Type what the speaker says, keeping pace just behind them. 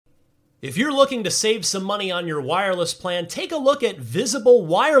If you're looking to save some money on your wireless plan, take a look at Visible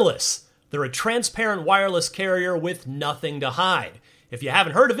Wireless. They're a transparent wireless carrier with nothing to hide. If you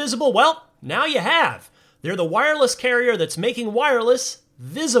haven't heard of Visible, well, now you have. They're the wireless carrier that's making wireless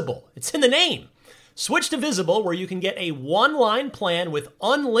visible. It's in the name. Switch to Visible, where you can get a one-line plan with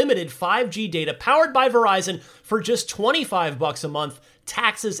unlimited 5G data powered by Verizon for just $25 a month,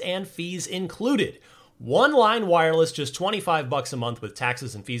 taxes and fees included. One-line wireless, just $25 a month with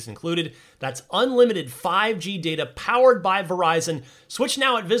taxes and fees included. That's unlimited 5G data powered by Verizon. Switch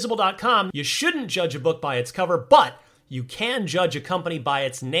now at Visible.com. You shouldn't judge a book by its cover, but you can judge a company by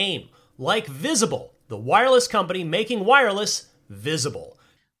its name, like Visible, the wireless company making wireless visible.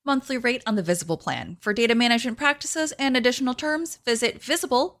 Monthly rate on the Visible plan. For data management practices and additional terms, visit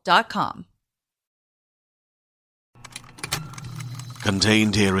Visible.com.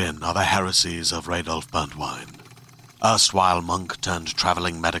 Contained herein are the heresies of Radolf Burntwine, erstwhile monk turned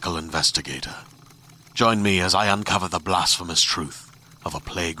traveling medical investigator. Join me as I uncover the blasphemous truth of a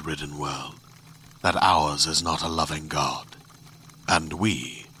plague-ridden world, that ours is not a loving God, and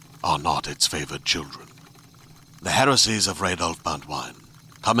we are not its favored children. The heresies of Radolf Burntwine,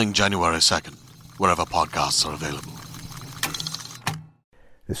 coming January 2nd, wherever podcasts are available.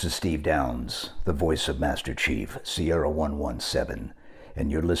 This is Steve Downs, the voice of Master Chief, Sierra 117,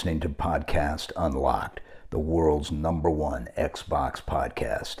 and you're listening to Podcast Unlocked, the world's #1 Xbox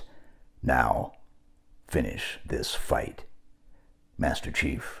podcast. Now, finish this fight. Master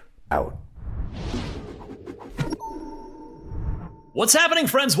Chief, out. What's happening,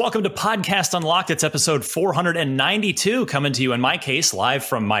 friends? Welcome to Podcast Unlocked. It's episode 492, coming to you, in my case, live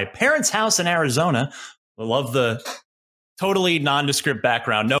from my parents' house in Arizona. I love the totally nondescript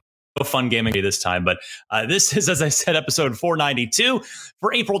background. No fun gaming this time, but this is, as I said, episode 492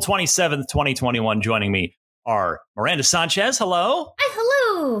 for April 27th, 2021. Joining me are Miranda Sanchez. Hello. Hi,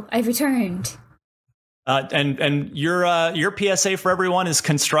 hello. I've returned. And your PSA for everyone is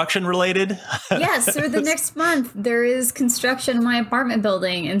construction related. Yes, for the next month, there is construction in my apartment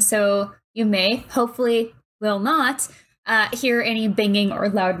building. And so you may, hopefully will not, hear any banging or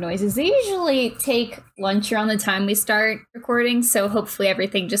loud noises. They usually take lunch around the time we start recording. So hopefully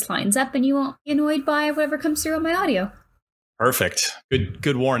everything just lines up and you won't be annoyed by whatever comes through on my audio. Perfect.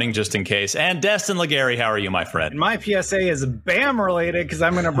 Good warning, just in case. And Destin Legary, how are you, my friend? My PSA is BAM related because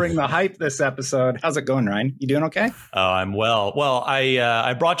I'm going to bring the hype this episode. How's it going, Ryan? You doing okay? Oh, I'm well. Well,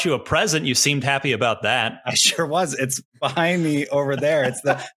 I brought you a present. You seemed happy about that. I sure was. It's behind me over there. It's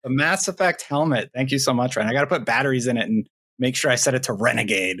the Mass Effect helmet. Thank you so much, Ryan. I got to put batteries in it and make sure I set it to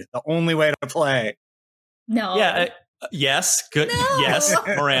Renegade. The only way to play. No. Yeah. Yes. Good. No. Yes.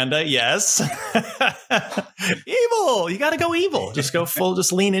 Miranda. Yes. Evil. You got to go evil. Just go full.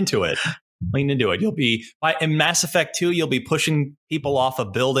 Just lean into it. Lean into it. You'll be in Mass Effect 2. You'll be pushing people off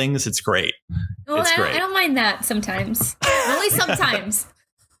of buildings. It's great. Well, it's great. I don't mind that sometimes. Only sometimes.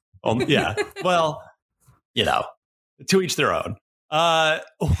 Yeah. Well, to each their own. What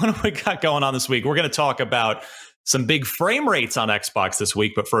do we got going on this week? We're going to talk about some big frame rates on Xbox this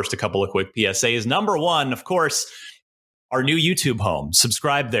week. But first, a couple of quick PSAs. Number one, of course, our new YouTube home.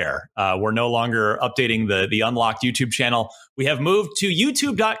 Subscribe there. We're no longer updating the Unlocked YouTube channel. We have moved to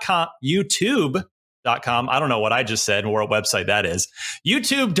youtube.com. YouTube.com. I don't know what I just said or what website that is.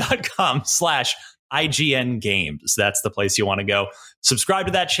 youtube.com/IGN Games. That's the place you want to go. Subscribe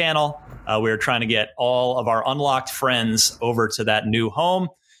to that channel. We're trying to get all of our Unlocked friends over to that new home.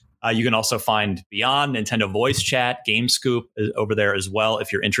 You can also find Beyond, Nintendo Voice Chat, Game Scoop over there as well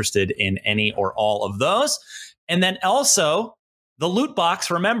if you're interested in any or all of those. And then also the loot box.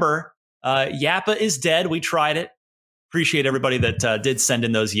 Remember, Yappa is dead. We tried it. Appreciate everybody that did send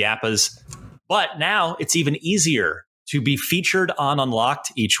in those Yappas. But now it's even easier to be featured on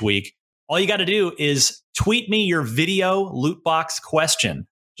Unlocked each week. All you got to do is tweet me your video loot box question.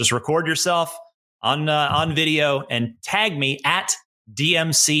 Just record yourself on video and tag me at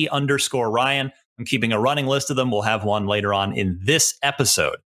DMC_Ryan. I'm keeping a running list of them. We'll have one later on in this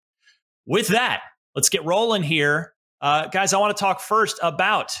episode. With that, let's get rolling here. Guys, I want to talk first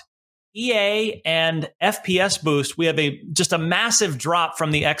about EA and FPS Boost. We have just a massive drop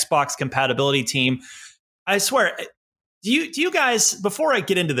from the Xbox compatibility team. I swear, do you guys, before I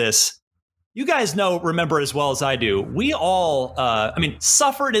get into this, you guys remember as well as I do, we all,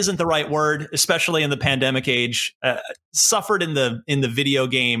 suffered isn't the right word, especially in the pandemic age. Suffered in the video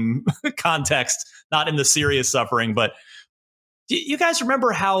game context, not in the serious suffering. But do you guys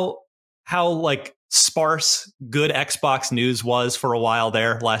remember how like sparse good Xbox news was for a while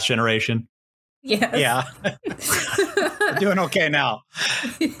there last generation? Yes. Yeah. We're doing okay now.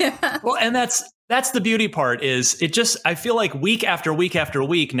 Yeah. Well, and that's That's the beauty part is I feel like week after week after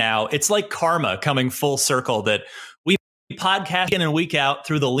week now, it's like karma coming full circle that we podcast in and week out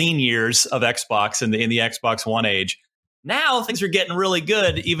through the lean years of Xbox in the Xbox One age. Now things are getting really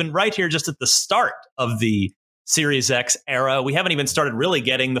good, even right here just at the start of the Series X era. We haven't even started really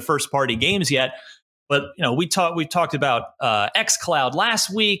getting the first party games yet. But we talked about xCloud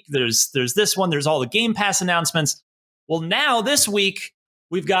last week. There's this one. There's all the Game Pass announcements. Well, now this week,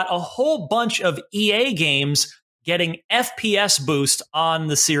 we've got a whole bunch of EA games getting FPS boost on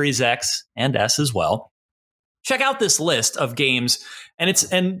the Series X and S as well. Check out this list of games,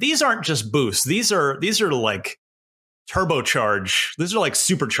 and these aren't just boosts. These are like turbocharge. These are like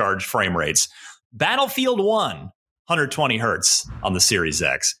supercharged frame rates. Battlefield 1, 120 hertz on the Series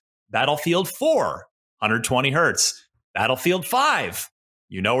X. Battlefield 4, 120 hertz. Battlefield 5.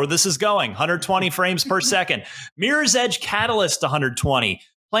 You know where this is going. 120 frames per second. Mirror's Edge Catalyst 120.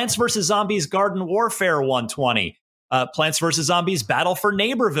 Plants vs. Zombies Garden Warfare 120. Plants vs. Zombies Battle for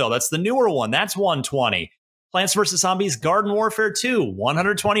Neighborville. That's the newer one. That's 120. Plants vs. Zombies Garden Warfare 2.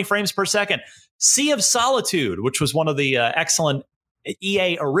 120 frames per second. Sea of Solitude, which was one of the excellent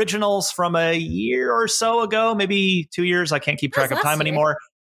EA originals from a year or so ago. Maybe 2 years. I can't keep track of time anymore.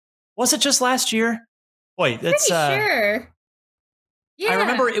 Was it just last year? Boy, that's pretty sure. Yeah. I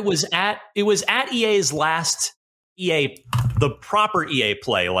remember it was at EA's last the proper EA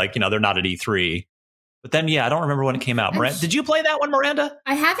play. Like, they're not at E3. But then, I don't remember when it came out. Did you play that one, Miranda?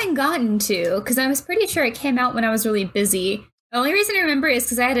 I haven't gotten to, because I was pretty sure it came out when I was really busy. The only reason I remember is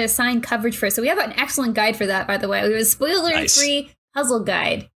because I had to assign coverage for it. So we have an excellent guide for that, by the way. It was spoiler-free puzzle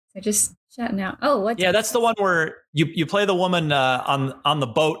guide. So just shouting out. Oh, what? Yeah, that's the one where you play the woman on the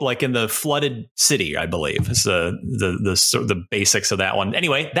boat, like in the flooded city, I believe. It's the basics of that one.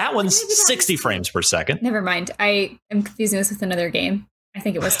 Anyway, that one's 60 frames per second. Never mind. I am confusing this with another game. I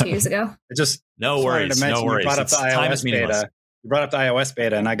think it was 2 years ago. No worries. You brought up the iOS beta. You brought up the iOS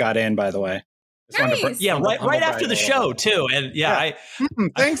beta, and I got in, by the way. Nice. Right after the show too, and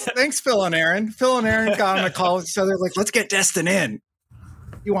thanks, Phil and Aaron. Phil and Aaron got on a call with each other, like, let's get Destin in.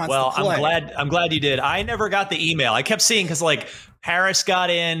 He wants to play. I'm glad you did. I never got the email. I kept seeing because like Paris got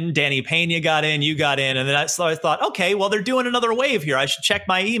in, Danny Pena got in, you got in, and then so I thought, okay, well they're doing another wave here. I should check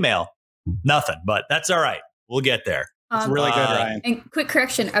my email. Nothing, but that's all right. We'll get there. It's really good, Ryan. And quick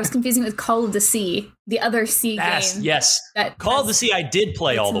correction, I was confusing with Call of the Sea, the other sea game. Yes. Call of the Sea I did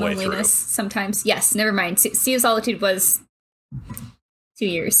play all the way through. Sometimes. Yes, never mind. Sea of Solitude was 2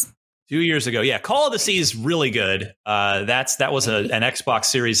 years. 2 years ago. Yeah, Call of the Sea is really good. That was an Xbox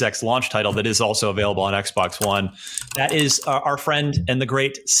Series X launch title that is also available on Xbox One. That is our friend and the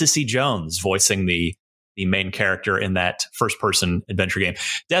great Cissy Jones voicing the main character in that first-person adventure game.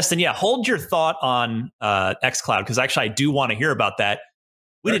 Destin, hold your thought on xCloud, because actually I do want to hear about that.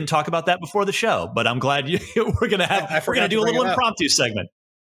 We didn't talk about that before the show, but I'm glad we're going to do a little impromptu segment.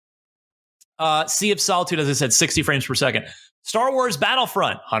 Sea of Solitude, as I said, 60 frames per second. Star Wars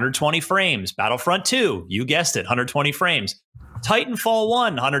Battlefront, 120 frames. Battlefront 2, you guessed it, 120 frames. Titanfall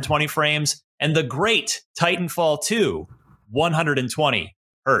 1, 120 frames. And the great Titanfall 2, 120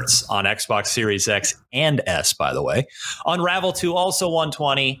 hertz on Xbox Series X and S, by the way. Unravel 2, also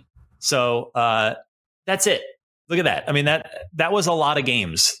 120. So that's it. Look at that. I mean, that was a lot of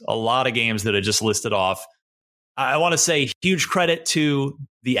games that I just listed off. I want to say huge credit to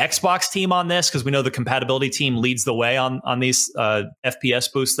the Xbox team on this, because we know the compatibility team leads the way on these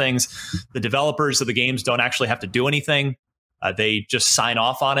FPS boost things. The developers of the games don't actually have to do anything. They just sign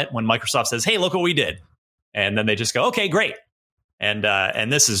off on it when Microsoft says, hey, look what we did. And then they just go, okay, great.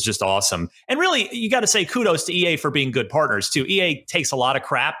 And this is just awesome. And really, you got to say kudos to EA for being good partners too. EA takes a lot of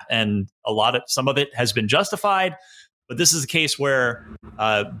crap, and some of it has been justified. But this is a case where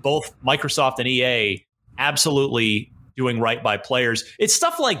both Microsoft and EA absolutely doing right by players. It's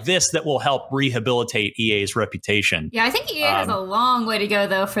stuff like this that will help rehabilitate EA's reputation. Yeah, I think EA has a long way to go,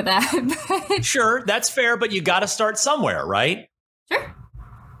 though, for that. Sure, that's fair, but you got to start somewhere, right? Sure.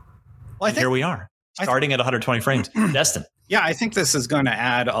 Well, here we are, starting at 120 frames. Destin. Yeah, I think this is going to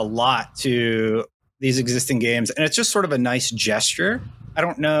add a lot to these existing games, and it's just sort of a nice gesture. I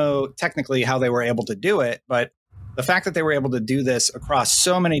don't know technically how they were able to do it, but the fact that they were able to do this across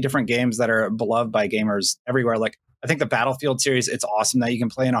so many different games that are beloved by gamers everywhere, like I think the Battlefield series, it's awesome that you can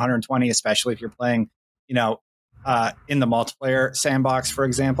play in 120, especially if you're playing, in the multiplayer sandbox, for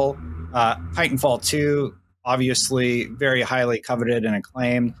example. Titanfall 2, obviously very highly coveted and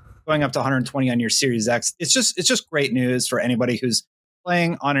acclaimed. Going up to 120 on your Series X, it's just great news for anybody who's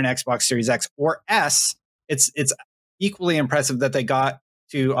playing on an Xbox Series X or S. It's equally impressive that they got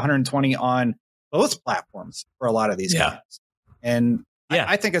to 120 on both platforms for a lot of these games. And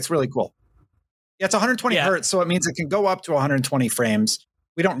I think it's really cool. Yeah, it's 120 hertz, so it means it can go up to 120 frames.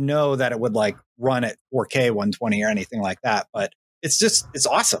 We don't know that it would like run at 4K 120 or anything like that, but it's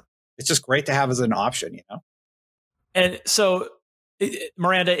awesome. It's just great to have as an option, you know? And so,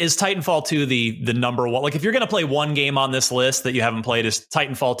 Miranda, is Titanfall 2 the number one? Like, if you're going to play one game on this list that you haven't played, is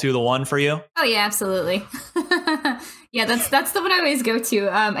Titanfall 2 the one for you? Oh, yeah, absolutely. Yeah, that's the one I always go to.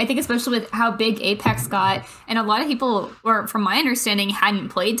 I think especially with how big Apex got, and a lot of people, or from my understanding, hadn't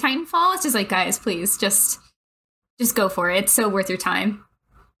played Titanfall. It's just like, guys, please, just go for it. It's so worth your time.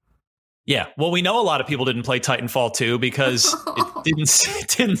 Yeah, well, we know a lot of people didn't play Titanfall 2 because it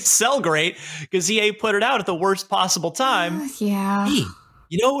didn't sell great because EA put it out at the worst possible time. Yeah. Hey,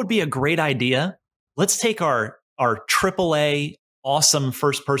 you know what would be a great idea? Let's take our AAA awesome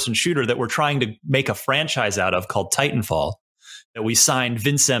first-person shooter that we're trying to make a franchise out of called Titanfall, that we signed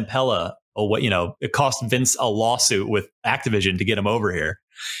Vince Zampella. It cost Vince a lawsuit with Activision to get him over here.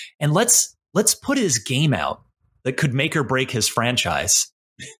 And let's put his game out that could make or break his franchise.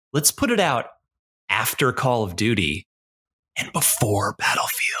 Let's put it out after Call of Duty and before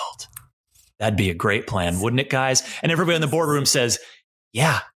Battlefield. That'd be a great plan, wouldn't it, guys? And everybody in the boardroom says,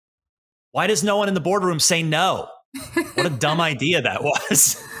 yeah. Why does no one in the boardroom say no? What a dumb idea that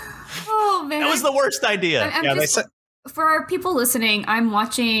was. Oh, man. That was the worst idea. For our people listening,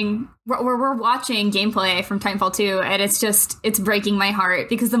 we're watching gameplay from Titanfall 2, and it's breaking my heart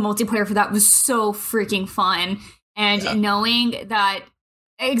because the multiplayer for that was so freaking fun. And knowing that,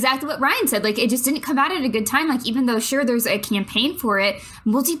 exactly what Ryan said, like, it just didn't come out at a good time. Like, even though, sure, there's a campaign for it,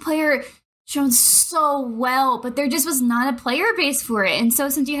 multiplayer shown so well, but there just was not a player base for it. And so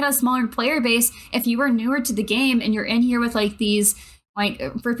since you had a smaller player base, if you were newer to the game and you're in here with like these like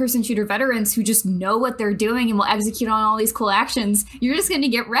first-person shooter veterans who just know what they're doing and will execute on all these cool actions, you're just going to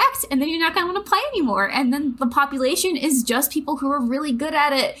get wrecked, and then you're not going to want to play anymore. And then the population is just people who are really good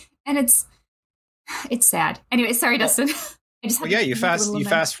at it, and it's sad. Anyway, sorry, Dustin. You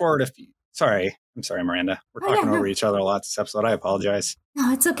fast forward Sorry, I'm sorry, Miranda. We're talking over each other a lot this episode. I apologize.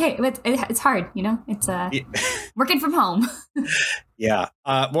 No, it's okay. It's hard, you know? It's working from home. Yeah.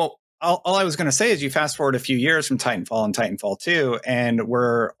 Well, all I was going to say is you fast forward a few years from Titanfall and Titanfall 2, and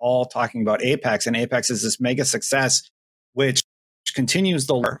we're all talking about Apex, and Apex is this mega success, which continues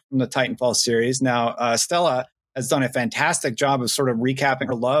the lore from the Titanfall series. Now, Stella has done a fantastic job of sort of recapping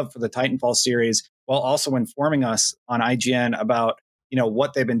her love for the Titanfall series while also informing us on IGN about, you know,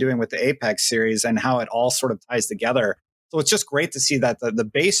 what they've been doing with the Apex series and how it all sort of ties together. So it's just great to see that the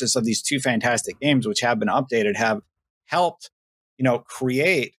basis of these two fantastic games, which have been updated, have helped, you know,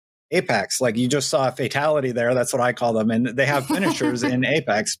 create Apex. Like you just saw a fatality there. That's what I call them. And they have finishers in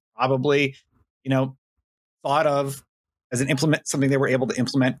Apex, probably, you know, thought of as something they were able to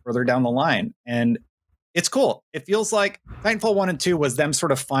implement further down the line. And it's cool. It feels like Titanfall 1 and 2 was them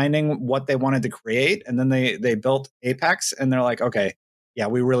sort of finding what they wanted to create. And then they built Apex, and they're like, okay, yeah,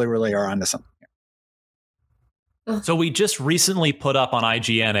 we really, really are onto something here. So we just recently put up on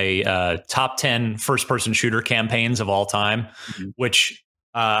IGN a top 10 first-person shooter campaigns of all time, which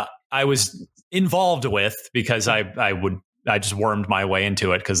I was involved with because I just wormed my way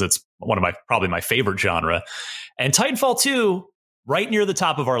into it because it's one of probably my favorite genre. And Titanfall 2, right near the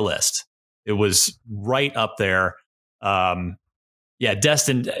top of our list. It was right up there.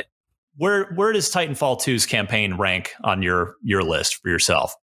 Destin, where does Titanfall 2's campaign rank on your list for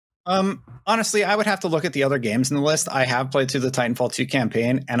yourself? Honestly, I would have to look at the other games in the list. I have played through the Titanfall 2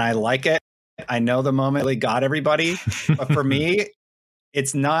 campaign, and I like it. I know the moment really got everybody, but for me,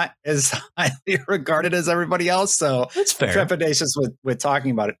 it's not as highly regarded as everybody else. So that's fair. I'm trepidatious with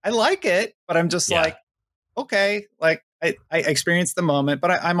talking about it. I like it, but I'm just like, okay, like I experienced the moment, but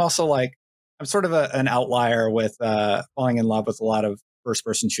I'm also like, I'm sort of an outlier with falling in love with a lot of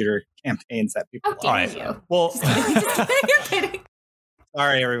first-person shooter campaigns that people like. All right. Well, you're kidding.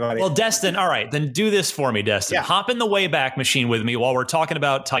 Sorry, everybody. Well, Destin, all right, then do this for me, Destin. Yeah. Hop in the Wayback Machine with me while we're talking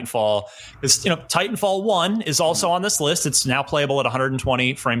about Titanfall. Because, you know, Titanfall 1 is also on this list. It's now playable at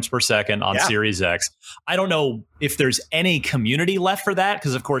 120 frames per second on Series X. I don't know if there's any community left for that,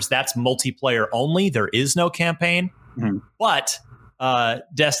 because, of course, that's multiplayer only. There is no campaign. Mm-hmm. But,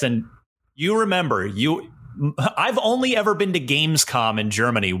 Destin, you remember, I've only ever been to Gamescom in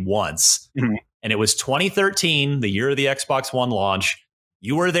Germany once, and it was 2013, the year of the Xbox One launch.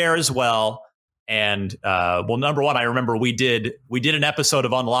 You were there as well, and number one, I remember we did an episode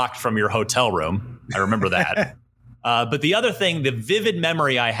of Unlocked from your hotel room. I remember that. But the other thing, the vivid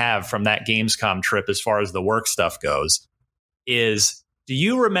memory I have from that Gamescom trip, as far as the work stuff goes, is do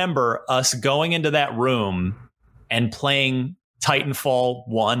you remember us going into that room and playing Titanfall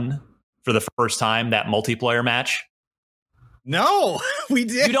 1? For the first time, that multiplayer match? No, we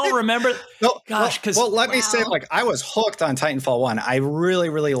did. You don't remember? No, Gosh, because let me say, like, I was hooked on Titanfall 1. I really,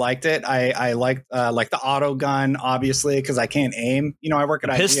 really liked it. I liked like the auto gun, obviously, because I can't aim. You know, I work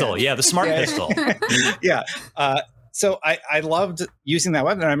at pistol. IGN. Yeah, the smart pistol. Yeah. So I loved using that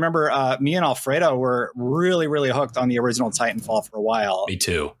weapon. I remember me and Alfredo were really, really hooked on the original Titanfall for a while. Me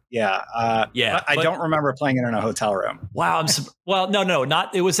too. Yeah. I don't remember playing it in a hotel room. Wow. No,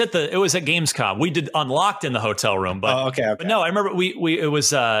 not. It was at Gamescom. We did Unlocked in the hotel room, but okay. But no, I remember it was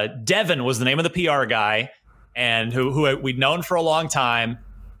Devin was the name of the PR guy, and who we'd known for a long time.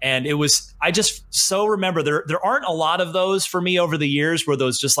 And I just so remember there aren't a lot of those for me over the years where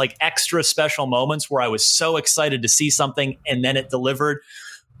those just like extra special moments where I was so excited to see something and then it delivered.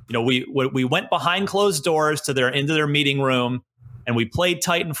 You know, we went behind closed doors into their meeting room and we played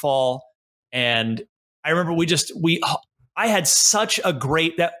Titanfall. And I remember I had such a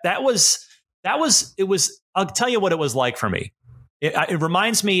great, I'll tell you what it was like for me. It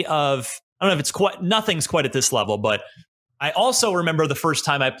reminds me of, I don't know if it's nothing's quite at this level, but I also remember the first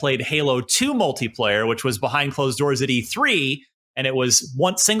time I played Halo 2 multiplayer, which was behind closed doors at E3, and it was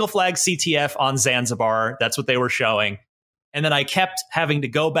one single flag CTF on Zanzibar. That's what they were showing. And then I kept having to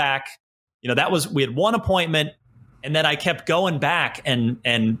go back. You know, we had one appointment, and then I kept going back and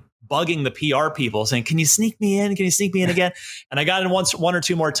bugging the PR people saying, "Can you sneak me in? Can you sneak me in again?" And I got in one or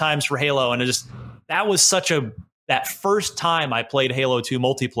two more times for Halo, and that was that first time I played Halo 2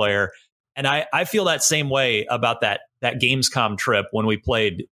 multiplayer. And I feel that same way about that Gamescom trip when we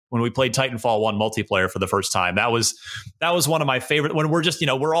played Titanfall 1 multiplayer for the first time. That was one of my favorite, when we're just, you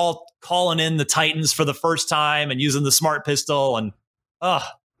know, we're all calling in the Titans for the first time and using the smart pistol, and oh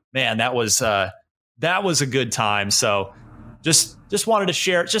man, that was a good time. So just wanted to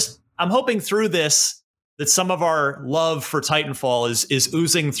share. I'm hoping through this that some of our love for Titanfall is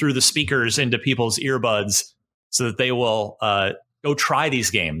oozing through the speakers into people's earbuds so that they will go try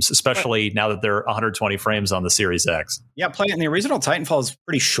these games, especially now that they're 120 frames on the Series X. Yeah, play it. And the original Titanfall is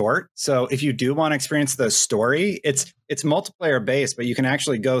pretty short. So if you do want to experience the story, it's multiplayer based, but you can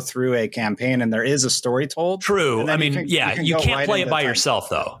actually go through a campaign and there is a story told. True. I mean, you can't play it by yourself,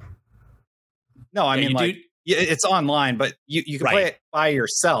 though. No, I mean, it's online, but you can play it by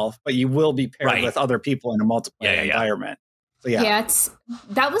yourself, but you will be paired with other people in a multiplayer environment. So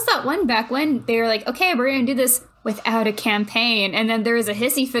that was that one back when they were like, okay, we're going to do this without a campaign. And then there was a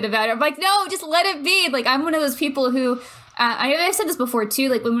hissy fit about it. I'm like, no, just let it be. Like, I'm one of those people who, I've said this before too,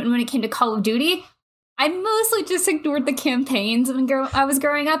 like when it came to Call of Duty, I mostly just ignored the campaigns when I was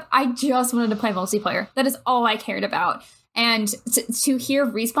growing up. I just wanted to play multiplayer. That is all I cared about. And to hear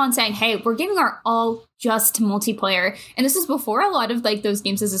Respawn saying, hey, we're giving our all just to multiplayer. And this is before a lot of like those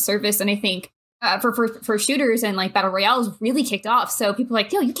games as a service. And I think for shooters and like battle royales really kicked off. So people are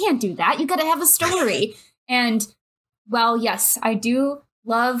like, yo, you can't do that. You got to have a story. And well, yes, I do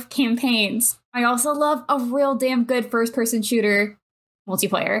love campaigns. I also love a real damn good first-person shooter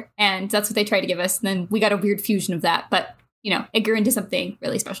multiplayer. And that's what they tried to give us. And then we got a weird fusion of that. But, you know, it grew into something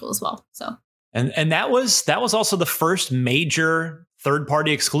really special as well. So And that was also the first major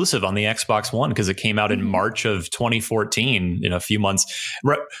third-party exclusive on the Xbox One, because it came out in March of 2014, in a few months.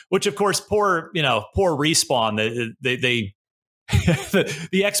 Which, of course, poor Respawn. They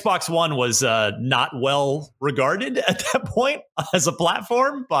the Xbox One was not well regarded at that point as a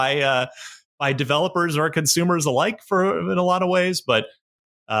platform by developers or consumers alike in a lot of ways. But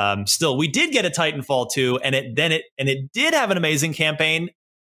still, we did get a Titanfall 2, and it did have an amazing campaign.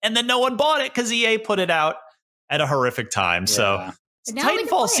 And then no one bought it because EA put it out at a horrific time. Yeah. So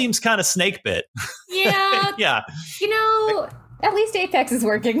Titanfall seems kind of snake bit. Yeah. Yeah. You know, at least Apex is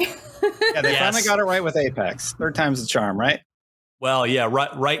working. Yeah, they finally got it right with Apex. Third time's the charm, right? Well, yeah,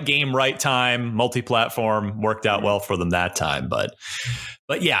 right game, right time, multi-platform worked out well for them that time. But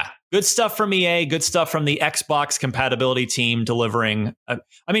yeah, good stuff from EA, good stuff from the Xbox compatibility team delivering. I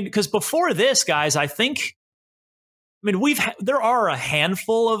mean, because before this, guys, there are a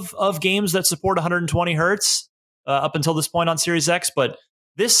handful of games that support 120 hertz up until this point on Series X, but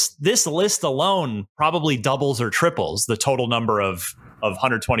this list alone probably doubles or triples the total number of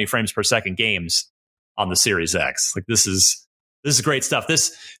 120 frames per second games on the Series X. Like, this is great stuff.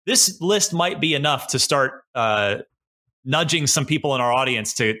 This list might be enough to start nudging some people in our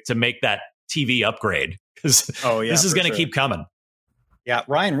audience to make that TV upgrade, because this is going to keep coming. Yeah,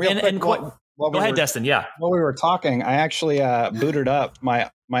 Ryan, quick. Go ahead, Destin. Yeah. While we were talking, I actually booted up my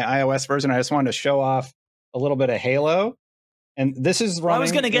iOS version. I just wanted to show off a little bit of Halo. And this is running. I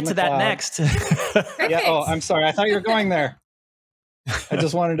was going to get to that next. Yeah. Oh, I'm sorry. I thought you were going there. I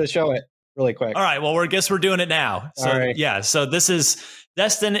just wanted to show it. really quick. All right. Well, I guess we're doing it now. So Sorry. yeah. So this is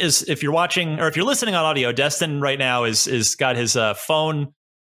Destin is, if you're watching or if you're listening on audio, Destin right now is got his phone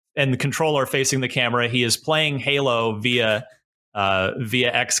and the controller facing the camera. He is playing Halo via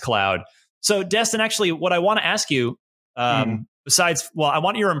xCloud. So Destin, actually, what I want to ask you, besides, well, I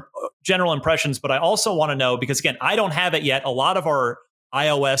want your general impressions, but I also want to know, because again, I don't have it yet. A lot of our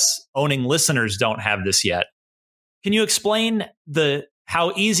iOS owning listeners don't have this yet. Can you explain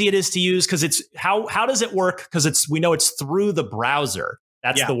how easy it is to use? Because it's how does it work? Because we know it's through the browser.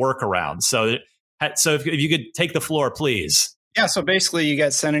 That's the workaround. So if you could take the floor, please. Yeah, so basically you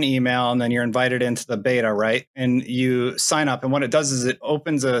get sent an email and then you're invited into the beta, right? And you sign up. And what it does is it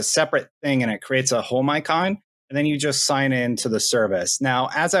opens a separate thing and it creates a home icon. And then you just sign in to the service. Now,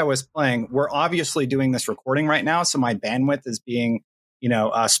 as I was playing, we're obviously doing this recording right now. So my bandwidth is being,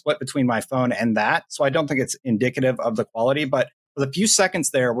 split between my phone and that. So I don't think it's indicative of the quality. But for the few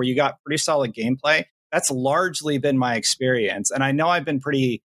seconds there where you got pretty solid gameplay, that's largely been my experience. And I know I've been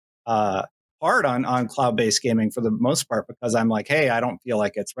pretty hard on cloud-based gaming for the most part because I'm like, hey, I don't feel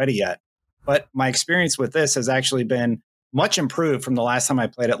like it's ready yet. But my experience with this has actually been much improved from the last time I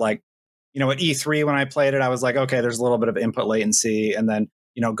played it. Like, at E3 when I played it, I was like, okay, there's a little bit of input latency. And then,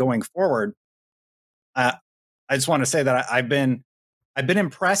 going forward, I just want to say that I've been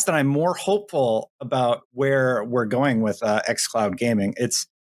impressed and I'm more hopeful about where we're going with xCloud gaming. It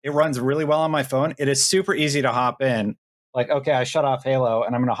runs really well on my phone. It is super easy to hop in. Like, okay, I shut off Halo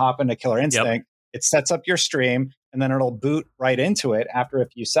and I'm going to hop into Killer Instinct. Yep. It sets up your stream and then it'll boot right into it after a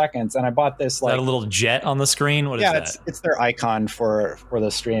few seconds. And I bought this is that a little jet on the screen? What is that? It's their icon for the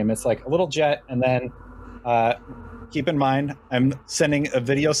stream. It's like a little jet. And then keep in mind, I'm sending a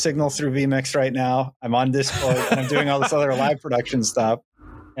video signal through vMix right now. I'm on Discord and I'm doing all this other live production stuff.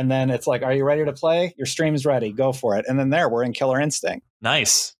 And then it's like, are you ready to play? Your stream's ready. Go for it. And then we're in Killer Instinct.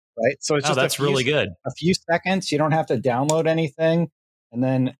 Nice. Right. So it's that's really good. A few seconds. You don't have to download anything. And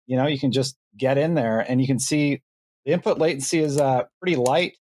then, you can just get in there and you can see the input latency is pretty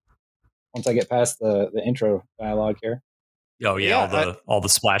light once I get past the intro dialogue here. Oh, yeah. All the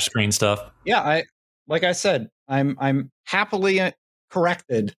splash screen stuff. Yeah. Like I said, I'm happily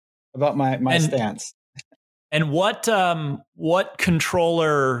corrected about my stance. And what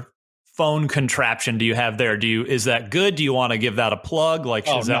controller phone contraption do you have there? is that good? Do you want to give that a plug? Like,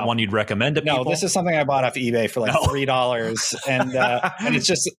 is that one you'd recommend to people? No, this is something I bought off eBay for like $3, and it's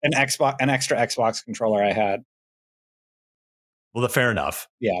just an extra Xbox controller I had. Well, fair enough.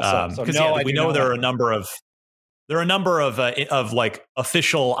 Yeah, we know there are a number of like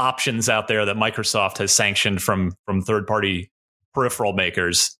official options out there that Microsoft has sanctioned from third party peripheral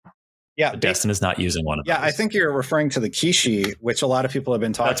makers. Yeah, Destin is not using one of those. Yeah, I think you're referring to the Kishi, which a lot of people have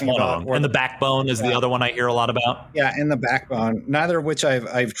been talking about. And the Backbone is the other one I hear a lot about. Yeah, and the Backbone, neither of which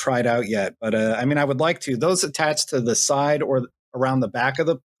I've tried out yet. But I would like to. Those attached to the side or around the back of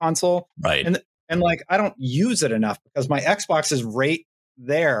the console. Right. And like, I don't use it enough because my Xbox is right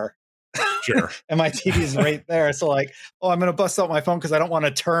there. Sure. And my TV is right there. So like, I'm going to bust out my phone because I don't want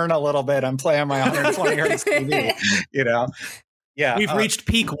to turn a little bit. I'm playing my 120 hertz TV, Yeah, we've reached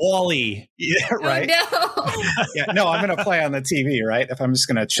peak Wall-E. Yeah, right. Oh, no. I'm going to play on the TV, right? If I'm just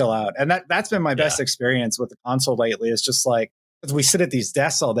going to chill out, and that's been my best experience with the console lately. It's just like, because we sit at these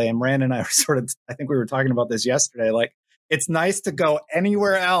desks all day, and Rand and I were I think we were talking about this yesterday. Like, it's nice to go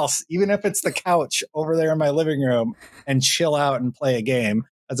anywhere else, even if it's the couch over there in my living room, and chill out and play a game,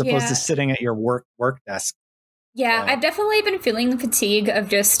 as opposed to sitting at your work desk. Yeah, I've definitely been feeling the fatigue of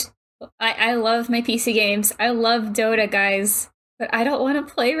just. I love my PC games. I love Dota, guys. But I don't want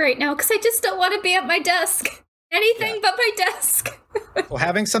to play right now because I just don't want to be at my desk. Anything but my desk. Well,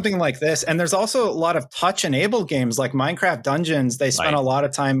 having something like this, and there's also a lot of touch-enabled games like Minecraft Dungeons. They spend a lot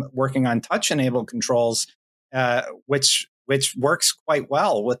of time working on touch-enabled controls, which works quite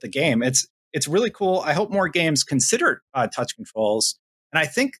well with the game. It's really cool. I hope more games consider touch controls. And I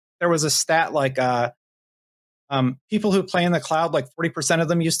think there was a stat like people who play in the cloud, like 40% of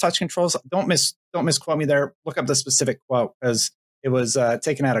them use touch controls. Don't misquote me there. Look up the specific quote because it was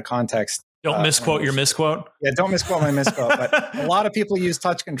taken out of context. Don't misquote your misquote. Yeah, don't misquote my misquote. But a lot of people use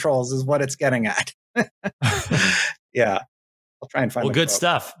touch controls is what it's getting at. Yeah, I'll try and find. Well, good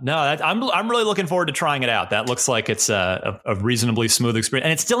stuff. No, I'm really looking forward to trying it out. That looks like it's a reasonably smooth experience,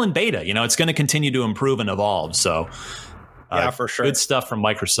 and it's still in beta. It's going to continue to improve and evolve. So. Yeah, for sure. Good stuff from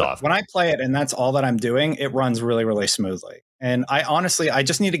Microsoft. When I play it and that's all that I'm doing, it runs really, really smoothly. And I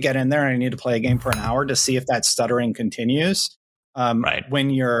just need to get in there and I need to play a game for an hour to see if that stuttering continues when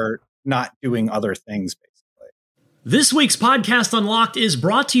you're not doing other things, basically. This week's Podcast Unlocked is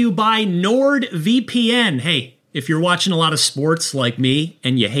brought to you by NordVPN. Hey, if you're watching a lot of sports like me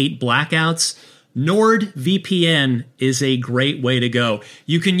and you hate blackouts, NordVPN is a great way to go.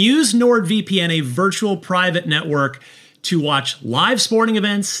 You can use NordVPN, a virtual private network, to watch live sporting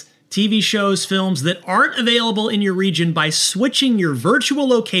events, TV shows, films that aren't available in your region by switching your virtual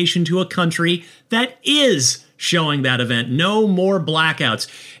location to a country that is showing that event. No more blackouts.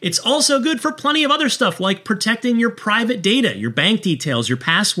 It's also good for plenty of other stuff like protecting your private data, your bank details, your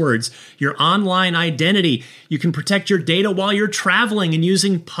passwords, your online identity. You can protect your data while you're traveling and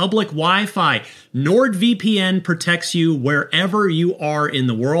using public Wi-Fi. NordVPN protects you wherever you are in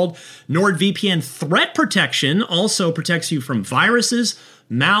the world. NordVPN Threat Protection also protects you from viruses,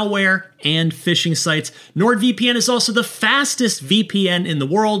 malware, and phishing sites. NordVPN is also the fastest VPN in the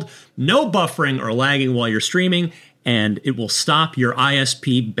world. No buffering or lagging while you're streaming, and it will stop your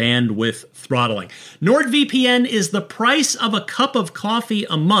ISP bandwidth throttling. NordVPN is the price of a cup of coffee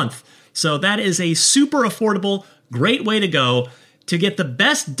a month, so that is a super affordable, great way to go. To get the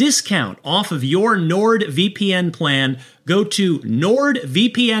best discount off of your NordVPN plan, go to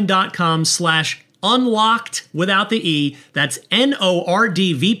nordvpn.com/unlocked without the E. That's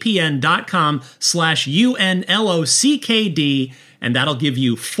NORDVPN.com/UNLOCKD. And that'll give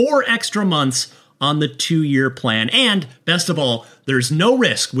you 4 extra months on the 2-year plan. And best of all, there's no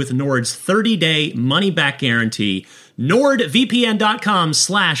risk with Nord's 30-day money-back guarantee.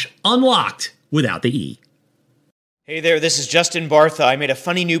 NordVPN.com/unlocked without the E. Hey there, this is Justin Bartha. I made a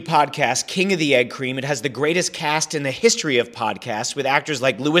funny new podcast, King of the Egg Cream. It has the greatest cast in the history of podcasts with actors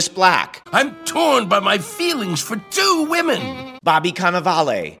like Louis Black. I'm torn by my feelings for 2 women. Bobby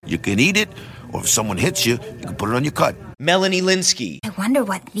Cannavale. You can eat it, or if someone hits you, you can put it on your cut. Melanie Linsky. I wonder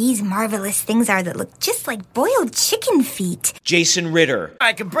what these marvelous things are that look just like boiled chicken feet. Jason Ritter.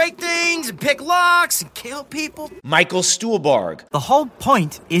 I can break things and pick locks and kill people. Michael Stuhlbarg. The whole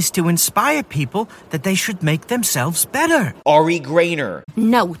point is to inspire people that they should make themselves better. Ari Grainer.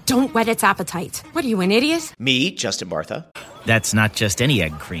 No, don't whet its appetite. What are you, an idiot? Me, Justin Bartha. That's not just any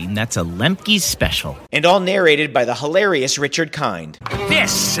egg cream, that's a Lemke's special. And all narrated by the hilarious Richard Kind.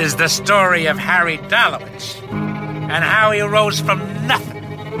 This is the story of Harry Dalowitz and how he rose from nothing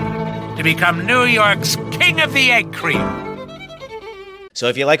to become New York's King of the Egg Cream. So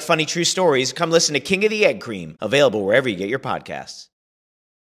if you like funny true stories, come listen to King of the Egg Cream, available wherever you get your podcasts.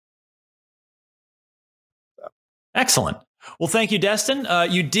 Excellent. Well, thank you, Destin.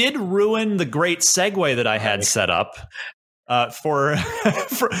 You did ruin the great segue that I had set up. We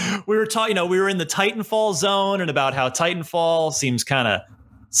were talking, we were in the Titanfall zone and about how Titanfall seems kind of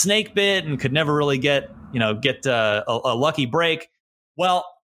snake bit and could never really get a lucky break. Well,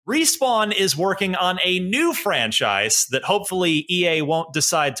 Respawn is working on a new franchise that hopefully EA won't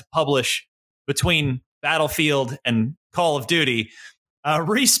decide to publish between Battlefield and Call of Duty.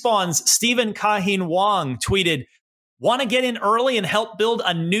 Respawn's Stephen Kahin Wong tweeted, "Want to get in early and help build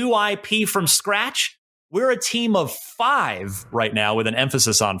a new IP from scratch? We're a team of 5 right now, with an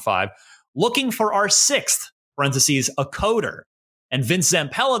emphasis on 5, looking for our 6th, parentheses, a coder." And Vince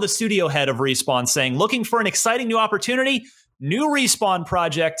Zampella, the studio head of Respawn, saying, "Looking for an exciting new opportunity, new Respawn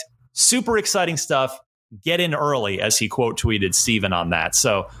project, super exciting stuff. Get in early," as he quote tweeted Steven on that.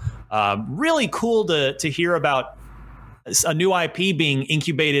 So really cool to hear about a new IP being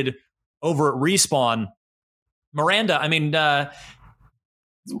incubated over at Respawn. Miranda, I mean,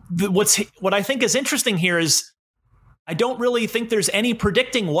 what I think is interesting here is I don't really think there's any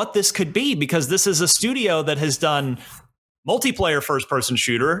predicting what this could be, because this is a studio that has done multiplayer first-person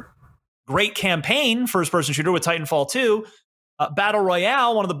shooter, great campaign first-person shooter with Titanfall 2, Battle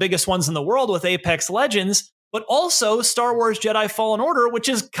Royale, one of the biggest ones in the world with Apex Legends, but also Star Wars Jedi Fallen Order, which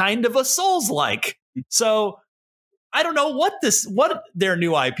is kind of a Souls-like. So I don't know what their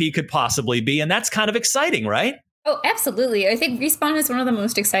new IP could possibly be, and that's kind of exciting, right? Oh, absolutely. I think Respawn is one of the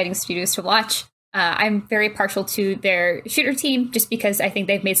most exciting studios to watch. I'm very partial to their shooter team just because I think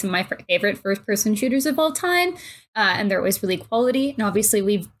they've made some of my favorite first-person shooters of all time, and they're always really quality. And obviously,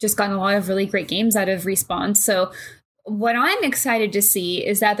 we've just gotten a lot of really great games out of Respawn. So what I'm excited to see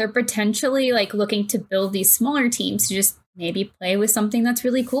is that they're potentially looking to build these smaller teams to just maybe play with something that's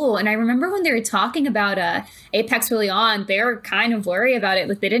really cool. And I remember when they were talking about Apex early on, they were kind of worried about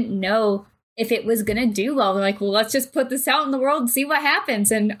it. They didn't know if it was going to do well. They're like, well, let's just put this out in the world and see what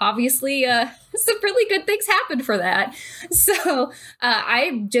happens. And obviously, some really good things happened for that. So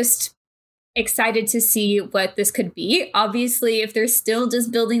I'm just excited to see what this could be. Obviously, if they're still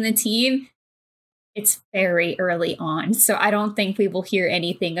just building the team, it's very early on. So I don't think we will hear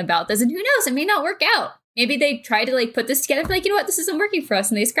anything about this. And who knows, it may not work out. Maybe they try to put this together, you know what, this isn't working for us,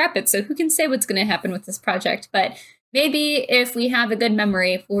 and they scrap it. So who can say what's going to happen with this project? But maybe if we have a good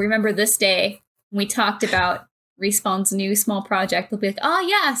memory, we'll remember this day when we talked about Respawn's new small project, they'll be like, oh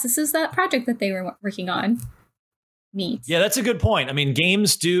yes, this is that project that they were working on. Neat. Yeah, that's a good point. I mean,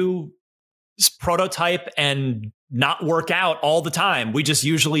 games do prototype and not work out all the time. We just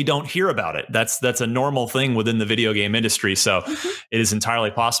usually don't hear about it. That's a normal thing within the video game industry. So it is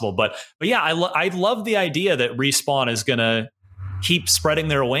entirely possible. But yeah, I love the idea that Respawn is going to keep spreading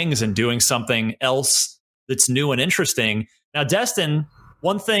their wings and doing something else that's new and interesting. Now, Destin,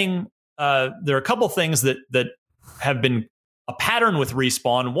 one thing, there are a couple things that have been a pattern with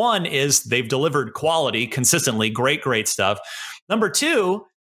Respawn. One is they've delivered quality consistently, great stuff. Number two,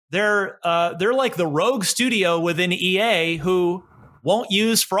 they're like the rogue studio within EA who won't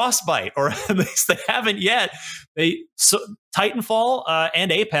use Frostbite, or at least they haven't yet. Titanfall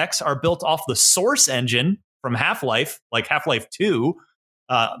and Apex are built off the Source engine from Half-Life, like Half-Life 2,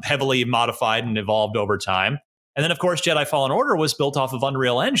 heavily modified and evolved over time. And then, of course, Jedi Fallen Order was built off of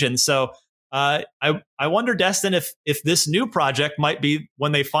Unreal Engine. So I wonder, Destin, if this new project might be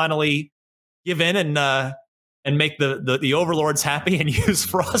when they finally give in and make the overlords happy and use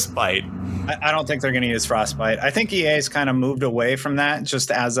Frostbite. I don't think they're going to use Frostbite. I think EA's kind of moved away from that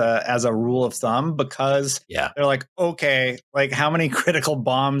just as a rule of thumb, because they're like, okay, like how many critical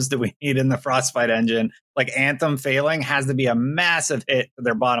bombs do we need in the Frostbite engine? Like Anthem failing has to be a massive hit for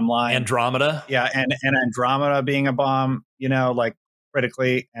their bottom line. Andromeda. Yeah. And Andromeda being a bomb, like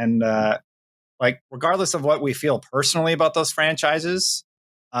critically. And like, regardless of what we feel personally about those franchises,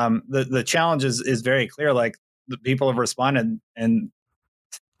 the challenge is very clear. Like, the people have responded, and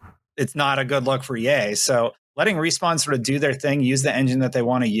it's not a good look for EA. So letting Respawn sort of do their thing, use the engine that they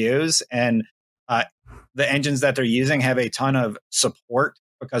want to use, and the engines that they're using have a ton of support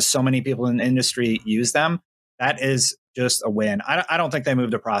because so many people in the industry use them. That is just a win. I don't think they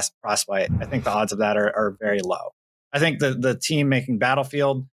moved to Frostbite. I think the odds of that are very low. I think the team making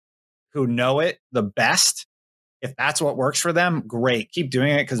Battlefield, who know it the best, if that's what works for them, great. Keep doing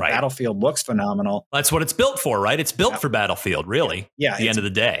it because Battlefield looks phenomenal. That's what it's built for, right? It's built for Battlefield, really. Yeah. At the end of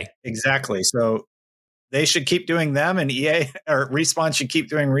the day. Exactly. So they should keep doing them, and EA or Respawn should keep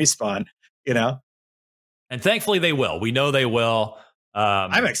doing Respawn, And thankfully they will. We know they will.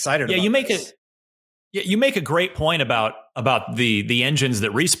 I'm excited about this. You make a great point about the engines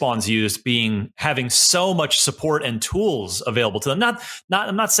that Respawn's used having so much support and tools available to them.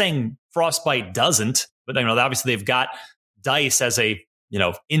 I'm not saying Frostbite doesn't, but obviously they've got DICE as a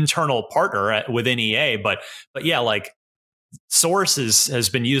internal partner within EA. But yeah, like Source has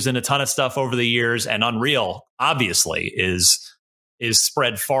been used in a ton of stuff over the years, and Unreal obviously is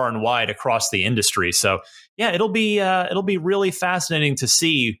spread far and wide across the industry. So yeah, it'll be really fascinating to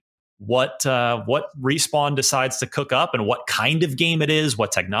see what Respawn decides to cook up and what kind of game it is,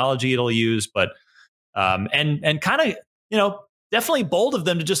 what technology it'll use. But and kind of definitely bold of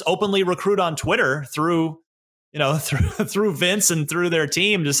them to just openly recruit on Twitter through Vince and through their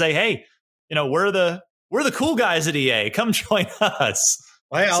team to say, hey, we're the cool guys at EA. Come join us.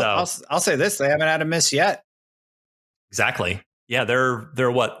 Well, I'll say this: they haven't had a miss yet. Exactly. Yeah,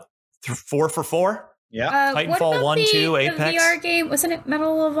 they're what 4 for 4. Yeah. Titanfall 1, 2, Apex. The VR game, wasn't it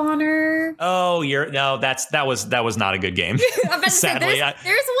Medal of Honor? Oh, that was not a good game. Sadly, there's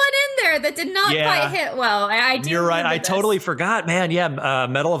one in there that did not quite hit well. I do. You're right. I totally forgot, man. Yeah,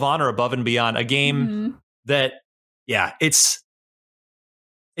 Medal of Honor: Above and Beyond, a game that, it's.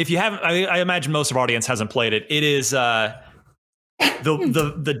 If you haven't, I imagine most of our audience hasn't played it. It is the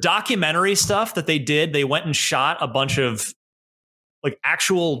documentary stuff that they did. They went and shot a bunch of like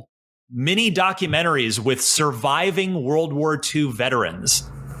actual mini documentaries with surviving World War II veterans,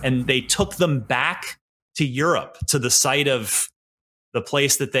 and they took them back to Europe, to the site of the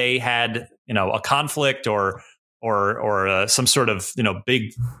place that they had, a conflict or some sort of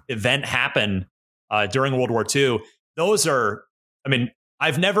big event happen during World War II. Those are,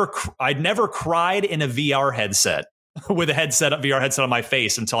 I'd never cried in a VR headset with a VR headset on my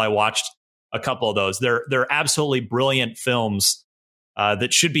face until I watched a couple of those. They're absolutely brilliant films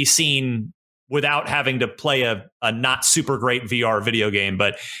that should be seen without having to play a not super great VR video game.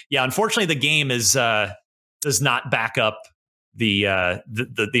 But yeah, unfortunately, the game does not back up the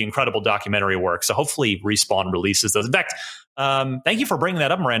incredible documentary work. So hopefully Respawn releases those. In fact, thank you for bringing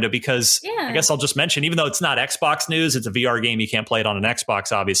that up, Miranda, because I guess I'll just mention, even though it's not Xbox news, it's a VR game. You can't play it on an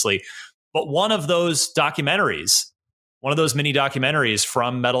Xbox, obviously. But one of those mini documentaries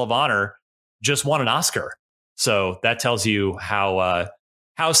from Medal of Honor just won an Oscar. So that tells you how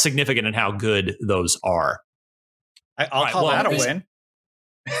significant and how good those are. I'll call that a win.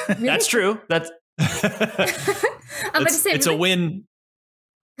 That's true. That's I'm going to say it's a win.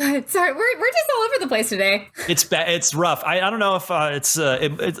 Sorry, we're just all over the place today. It's rough. I don't know if I'm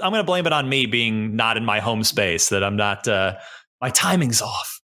going to blame it on me being not in my home space, that I'm not, my timing's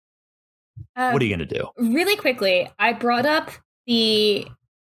off. What are you going to do? Really quickly, I brought up the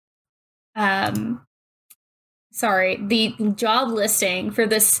job listing for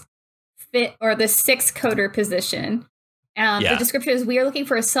this the 6 coder position. The description is, we are looking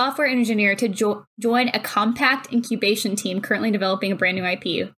for a software engineer to join a compact incubation team currently developing a brand new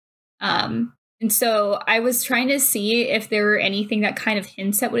IP. And so I was trying to see if there were anything that kind of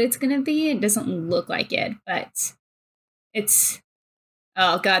hints at what it's going to be. It doesn't look like it, but it's,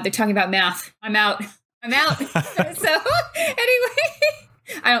 oh God, they're talking about math. I'm out. So anyway,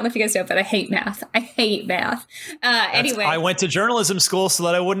 I don't know if you guys know, but I hate math. Anyway. I went to journalism school so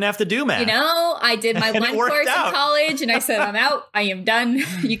that I wouldn't have to do math. You know, I did my one course in college and I said, I'm out. I am done.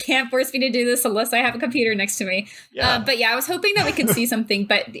 You can't force me to do this unless I have a computer next to me. Yeah. But yeah, I was hoping that we could see something.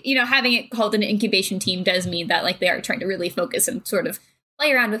 But, you know, having it called an incubation team does mean that like they are trying to really focus and sort of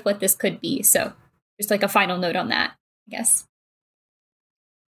play around with what this could be. So just like a final note on that, I guess.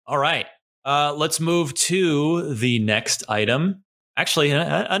 All right. Let's move to the next item. Actually,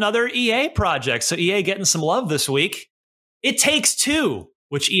 another EA project. So EA getting some love this week. It Takes Two,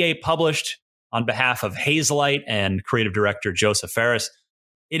 which EA published on behalf of Hazelight and creative director Joseph Fares.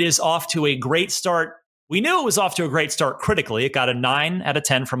 It is off to a great start. We knew it was off to a great start critically. It got a 9 out of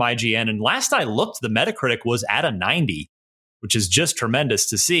 10 from IGN. And last I looked, the Metacritic was at a 90, which is just tremendous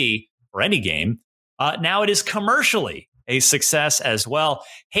to see for any game. Now it is commercially a success as well.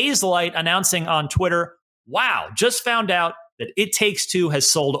 Hazelight announcing on Twitter, wow, just found out that It Takes Two has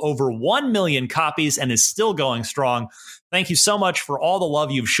sold over 1 million copies and is still going strong. Thank you so much for all the love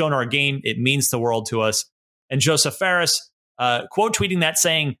you've shown our game. It means the world to us. And Joseph Fares quote tweeting that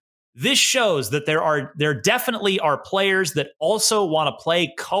saying, this shows that there definitely are players that also want to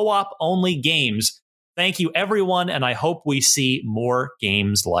play co-op only games. Thank you, everyone. And I hope we see more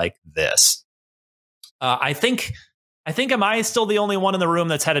games like this. I think am I still the only one in the room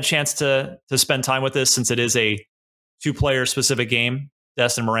that's had a chance to spend time with this, since it is a 2-player specific game,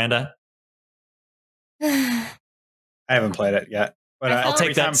 Destin, Miranda? I haven't played it yet, but I'll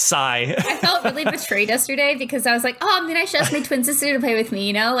take that sigh. I felt really betrayed yesterday because I was like, oh, I'm going to ask my twin sister to play with me.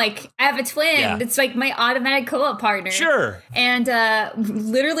 You know, like I have a twin. Yeah. It's like my automatic co-op partner. Sure. And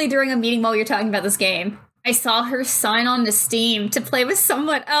literally during a meeting while we were talking about this game, I saw her sign on to Steam to play with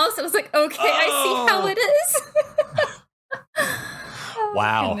someone else. I was like, okay, I see how it is.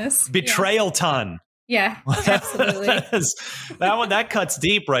 Wow. Goodness. Betrayal ton. Yeah, absolutely. that cuts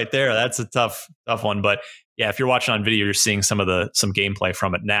deep right there. That's a tough one. But yeah, if you're watching on video, you're seeing some gameplay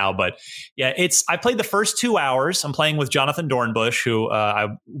from it now. But yeah, I played the first 2 hours. I'm playing with Jonathan Dornbush, who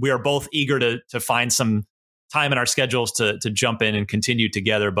we are both eager to find some time in our schedules to jump in and continue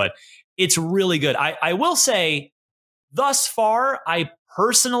together. But it's really good. I will say, thus far, I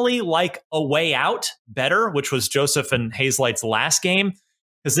personally like A Way Out better, which was Joseph and Hazelight's last game.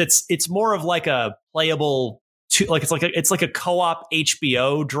 Because it's more of like a playable, it's like a co-op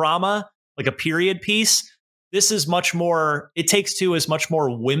HBO drama, like a period piece. This is much more. It Takes Two is much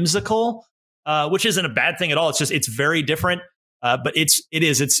more whimsical, which isn't a bad thing at all. It's very different, but it's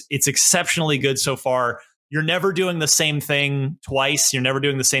exceptionally good so far. You're never doing the same thing twice. You're never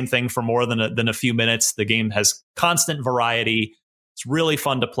doing the same thing for more than a few minutes. The game has constant variety. It's really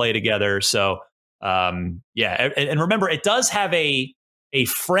fun to play together. So yeah, and remember, it does have a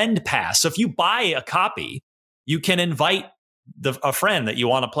friend pass. So if you buy a copy, you can invite a friend that you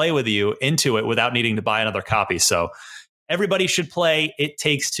want to play with you into it without needing to buy another copy. So everybody should play It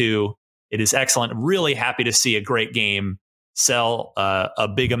Takes Two. It is excellent. Really happy to see a great game sell a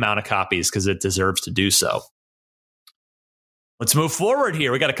big amount of copies, because it deserves to do so. Let's move forward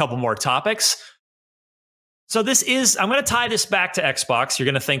here. We got a couple more topics. So I'm going to tie this back to Xbox. You're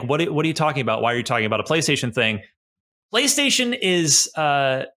going to think, what are you talking about? Why are you talking about a PlayStation thing? PlayStation is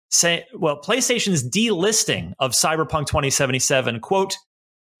PlayStation's delisting of Cyberpunk 2077, quote,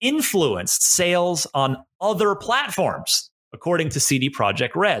 influenced sales on other platforms, according to CD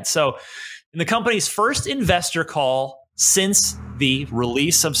Projekt Red. So in the company's first investor call since the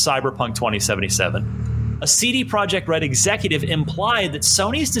release of Cyberpunk 2077, a CD Projekt Red executive implied that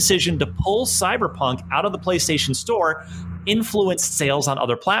Sony's decision to pull Cyberpunk out of the PlayStation Store influenced sales on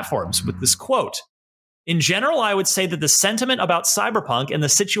other platforms, with this quote, in general, I would say that the sentiment about Cyberpunk and the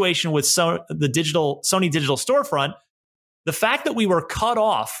situation with Sony Digital Storefront, the fact that we were cut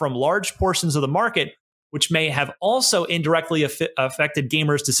off from large portions of the market, which may have also indirectly affected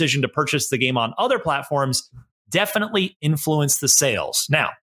gamers' decision to purchase the game on other platforms, definitely influenced the sales.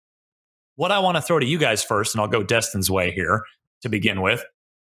 Now, what I want to throw to you guys first, and I'll go Destin's way here to begin with,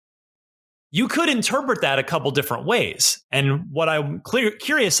 you could interpret that a couple different ways. And what I'm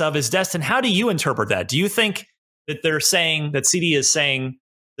curious of is, Destin, how do you interpret that? Do you think that they're saying, that CD is saying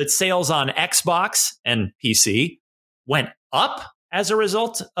that sales on Xbox and PC went up as a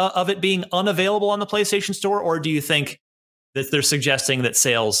result of it being unavailable on the PlayStation Store? Or do you think that they're suggesting that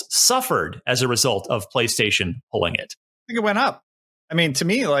sales suffered as a result of PlayStation pulling it? I think it went up. I mean, to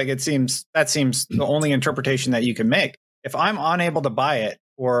me, like, that seems the only interpretation that you can make. If I'm unable to buy it,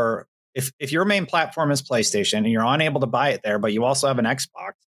 or if your main platform is PlayStation and you're unable to buy it there, but you also have an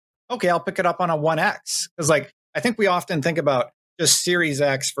Xbox, okay, I'll pick it up on a One X. Because, like, I think we often think about just Series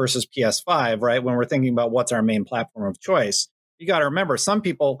X versus PS5, right? When we're thinking about what's our main platform of choice. You got to remember, some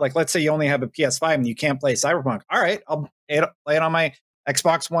people, like, let's say you only have a PS5 and you can't play Cyberpunk. All right, I'll play it on my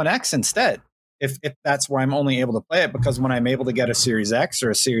Xbox One X instead. If that's where I'm only able to play it, because when I'm able to get a Series X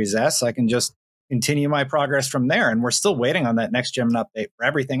or a Series S, I can just continue my progress from there. And we're still waiting on that next gen update for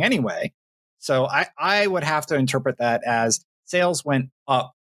everything anyway. So I would have to interpret that as sales went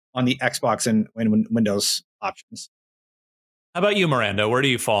up on the Xbox and Windows options. How about you, Miranda? Where do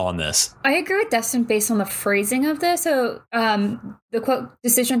you fall on this? I agree with Destin based on the phrasing of this. So the quote,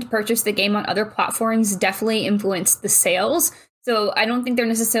 decision to purchase the game on other platforms definitely influenced the sales. So I don't think they're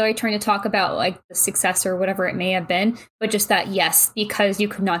necessarily trying to talk about like the success or whatever it may have been, but just that, yes, because you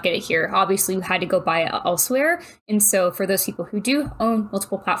could not get it here, obviously you had to go buy it elsewhere. And so for those people who do own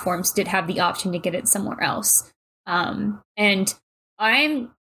multiple platforms, did have the option to get it somewhere else. And it's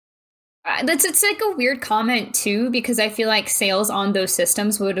like a weird comment too, because I feel like sales on those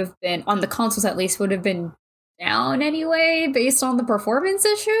systems would have been, on the consoles at least, would have been down anyway based on the performance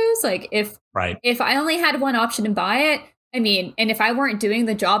issues. Like if I only had one option to buy it, I mean, and if I weren't doing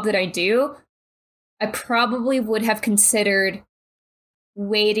the job that I do, I probably would have considered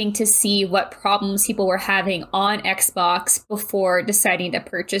waiting to see what problems people were having on Xbox before deciding to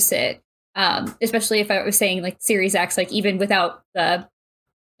purchase it. Especially if I was saying like Series X, like even without the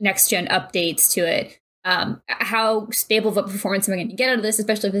next gen updates to it, how stable of a performance am I going to get out of this?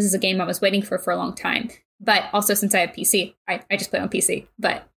 Especially if this is a game I was waiting for a long time. But also since I have PC, I just play on PC.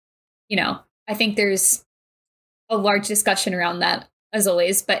 But, you know, I think there's a large discussion around that as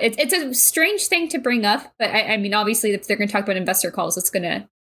always, but it's a strange thing to bring up. But I mean, obviously, if they're going to talk about investor calls, it's going to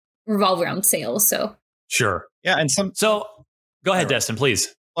revolve around sales. So sure, yeah, and so go ahead, Destin,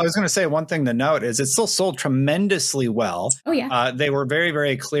 please. Well, I was going to say one thing to note is it still sold tremendously well. Oh yeah, they were very,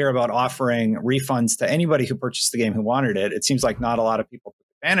 very clear about offering refunds to anybody who purchased the game who wanted it. It seems like not a lot of people took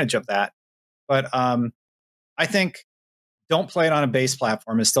advantage of that, but I think don't play it on a base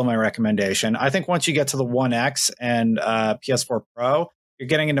platform is still my recommendation. I think once you get to the One X and PS4 Pro, you're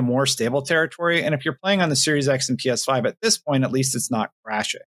getting into more stable territory. And if you're playing on the Series X and PS5 at this point, at least it's not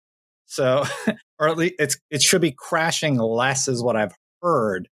crashing. So, or at least it should be crashing less is what I've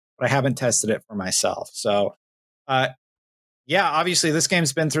heard, but I haven't tested it for myself. So, yeah, obviously this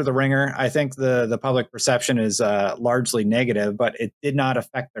game's been through the ringer. I think the public perception is largely negative, but it did not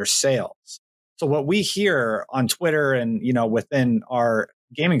affect their sales. So what we hear on Twitter and, you know, within our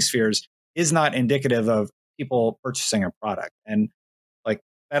gaming spheres is not indicative of people purchasing a product. And like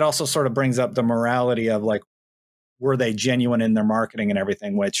that also sort of brings up the morality of like, were they genuine in their marketing and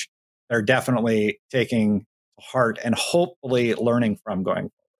everything, which they're definitely taking to heart and hopefully learning from going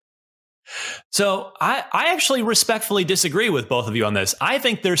forward. So I actually respectfully disagree with both of you on this. I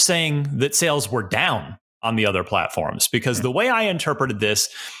think they're saying that sales were down on the other platforms because the way I interpreted this,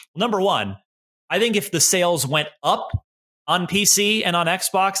 number one, I think if the sales went up on PC and on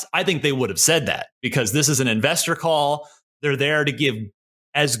Xbox, I think they would have said that because this is an investor call. They're there to give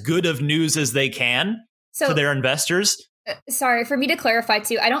as good of news as they can to their investors. Sorry, for me to clarify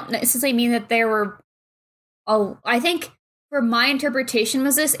too, I don't necessarily mean that there were. Oh, I think for my interpretation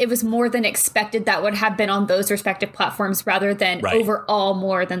was this, it was more than expected that would have been on those respective platforms rather than overall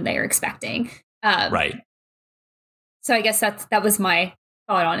more than they were expecting. Right. So I guess that was my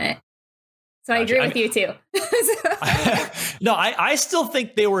thought on it. So I agree with you too. No, I still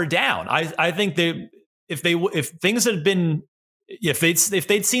think they were down. I think if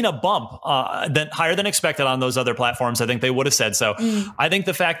they'd seen a bump that higher than expected on those other platforms, I think they would have said so. I think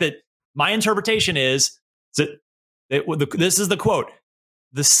the fact that my interpretation is that this is the quote: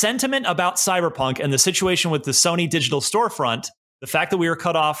 the sentiment about Cyberpunk and the situation with the Sony digital storefront, the fact that we were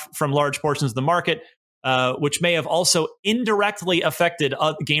cut off from large portions of the market, which may have also indirectly affected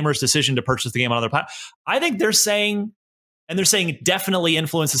gamers' decision to purchase the game on other platforms. I think they're saying it definitely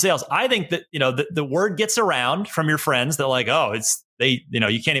influenced the sales. I think that, you know, the word gets around from your friends that like, oh,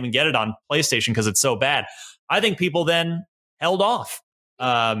 you can't even get it on PlayStation because it's so bad. I think people then held off.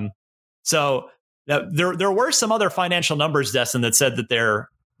 So there were some other financial numbers, Destin, that said that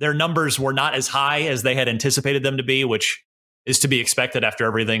their numbers were not as high as they had anticipated them to be, which is to be expected after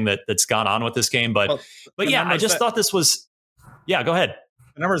everything that's gone on with this game. But yeah, I just thought this was. Yeah, go ahead.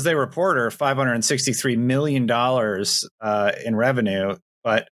 The numbers they report are $563 million in revenue,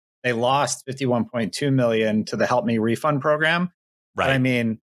 but they lost $51.2 million to the Help Me Refund program. Right. But I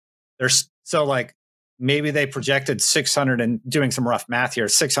mean, there's so like maybe they projected 600 and doing some rough math here,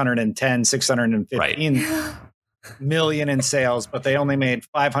 610, 615 million in sales, but they only made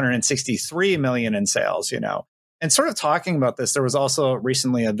 563 million in sales, And sort of talking about this, there was also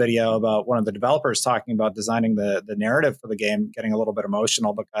recently a video about one of the developers talking about designing the narrative for the game, getting a little bit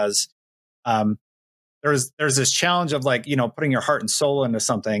emotional because there's this challenge of like, putting your heart and soul into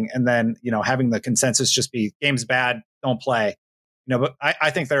something and then, having the consensus just be game's bad, don't play. But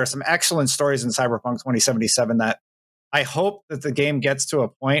I think there are some excellent stories in Cyberpunk 2077 that I hope that the game gets to a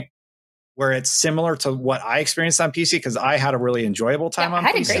point where it's similar to what I experienced on PC because I had a really enjoyable time on PC.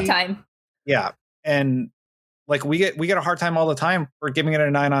 I had a great time. Yeah. And like we get a hard time all the time for giving it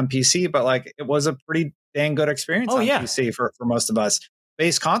a 9 on PC, but like it was a pretty dang good experience on PC for most of us.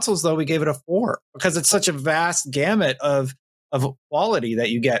 Base consoles, though, we gave it a 4 because it's such a vast gamut of quality that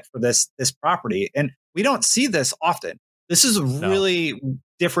you get for this property. And we don't see this often. This is really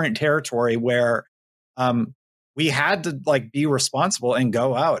different territory where we had to like be responsible and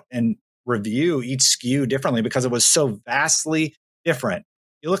go out and review each SKU differently because it was so vastly different.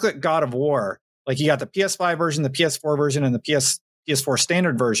 You look at God of War, like you got the PS5 version, the PS4 version, and the PS4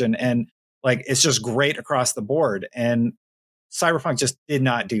 standard version, and like it's just great across the board. And Cyberpunk just did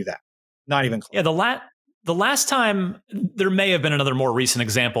not do that. Not even close. Yeah, the last time, there may have been another more recent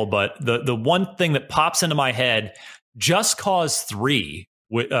example, but the one thing that pops into my head, Just Cause 3,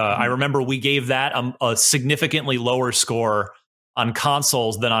 I remember we gave that a significantly lower score on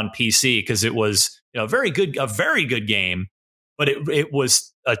consoles than on PC because it was a very good game, but it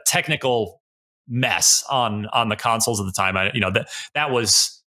was a technical mess on the consoles at the time. That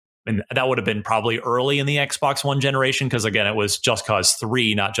would have been probably early in the Xbox One generation because again, it was Just Cause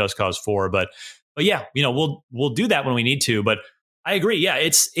 3, not Just Cause 4. But yeah, we'll do that when we need to. But I agree. Yeah,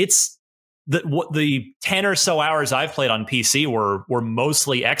 it's the 10 or so hours I've played on PC were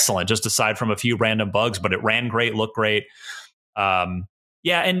mostly excellent, just aside from a few random bugs. But it ran great, looked great.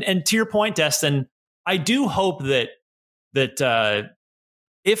 Yeah, and to your point, Destin, I do hope that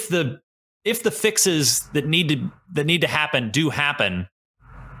if the fixes that need to happen do happen,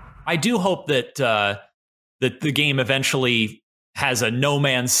 I do hope that the game eventually has a No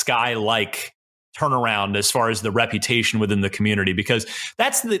Man's Sky like turnaround as far as the reputation within the community, because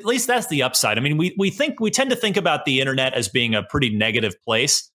at least that's the upside. I mean, we tend to think about the internet as being a pretty negative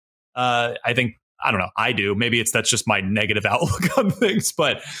place. I don't know. I do. Maybe that's just my negative outlook on things,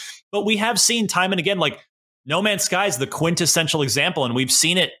 but we have seen time and again, like No Man's Sky is the quintessential example, and we've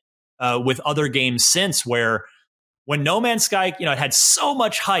seen it with other games since, where when No Man's Sky, it had so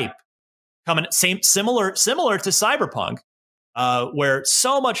much hype coming, similar to Cyberpunk, where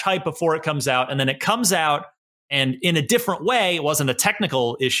so much hype before it comes out, and then it comes out, and in a different way, it wasn't a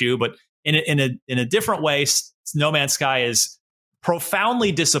technical issue, but in a different way, No Man's Sky is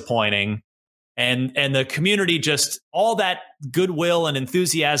profoundly disappointing. And the community, just all that goodwill and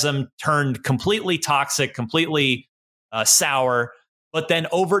enthusiasm turned completely toxic, completely sour. But then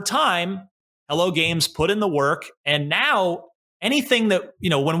over time, Hello Games put in the work. And now anything that,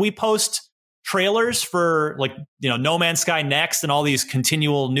 when we post trailers for like, No Man's Sky Next and all these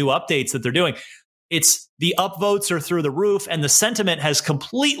continual new updates that they're doing, it's the upvotes are through the roof. And the sentiment has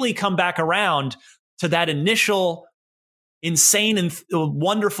completely come back around to that initial insane and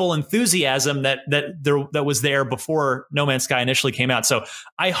wonderful enthusiasm that was there before No Man's Sky initially came out. So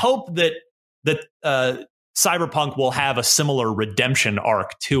I hope that Cyberpunk will have a similar redemption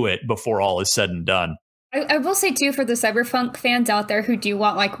arc to it before all is said and done. I will say too, for the Cyberpunk fans out there who do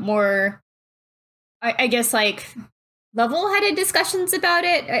want like more, I guess like level-headed discussions about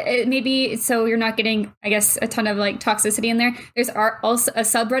it, maybe so you're not getting, I guess, a ton of like toxicity in there. There's also a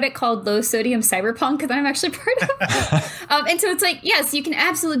subreddit called Low Sodium Cyberpunk that I'm actually part of. And so it's like, yes, you can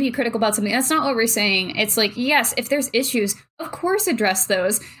absolutely be critical about something. That's not what we're saying. It's like, yes, if there's issues, of course address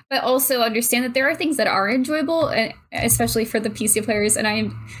those, but also understand that there are things that are enjoyable, especially for the PC players. And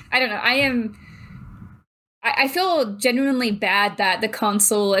I feel genuinely bad that the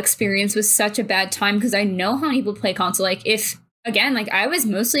console experience was such a bad time, because I know how many people play console. Like I was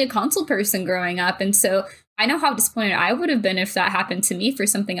mostly a console person growing up. And so I know how disappointed I would have been if that happened to me for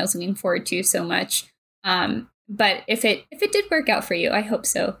something I was looking forward to so much. But if it did work out for you, I hope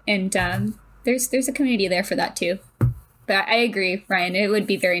so. And there's a community there for that too. But I agree, Ryan, it would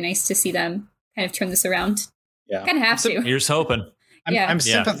be very nice to see them kind of turn this around. Yeah. Kind of have to. Here's hoping.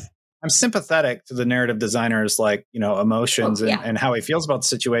 I'm sympathetic to the narrative designer's emotions and how he feels about the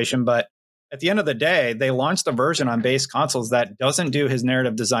situation. But at the end of the day, they launched a version on base consoles that doesn't do his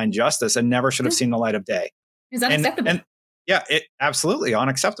narrative design justice and never should have seen the light of day. It's unacceptable. And it absolutely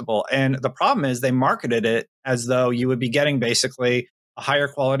unacceptable. And the problem is they marketed it as though you would be getting basically a higher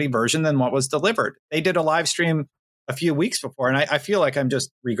quality version than what was delivered. They did a live stream a few weeks before, and I feel like I'm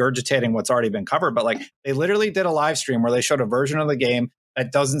just regurgitating what's already been covered, but they literally did a live stream where they showed a version of the game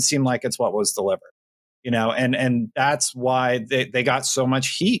that doesn't seem like it's what was delivered, and that's why they got so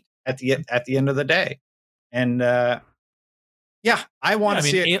much heat at the end of the day. And I want to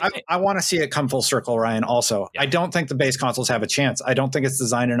see it. I want to see it come full circle, Ryan. Also, I don't think the base consoles have a chance. I don't think it's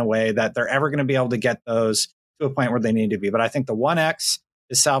designed in a way that they're ever going to be able to get those to a point where they need to be. But I think the One X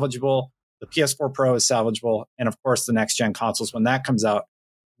is salvageable. The PS4 Pro is salvageable. And of course, the next gen consoles, when that comes out,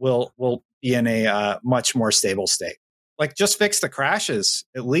 will be in a much more stable state. Just fix the crashes,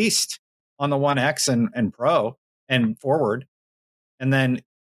 at least on the One X and Pro and forward. And then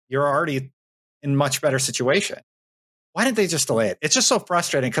you're already in much better situation. Why didn't they just delay it? It's just so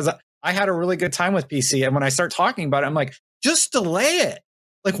frustrating because I had a really good time with PC. And when I start talking about it, I'm like, just delay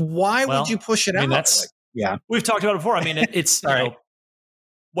it. Why would you push it out? We've talked about it before. I mean, it's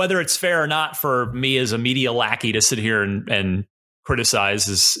whether it's fair or not for me as a media lackey to sit here and criticize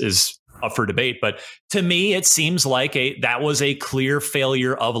is up for debate. But to me, it seems like that was a clear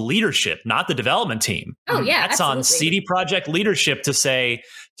failure of leadership, not the development team. Oh yeah, that's absolutely. on CD Projekt leadership to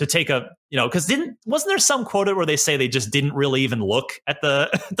take a because wasn't there some quote where they say they just didn't really even look at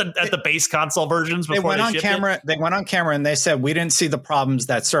the base console versions before they went on camera. It? They went on camera and they said we didn't see the problems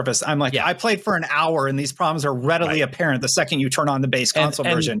that surfaced. I'm like, I played for an hour and these problems are readily apparent the second you turn on the base console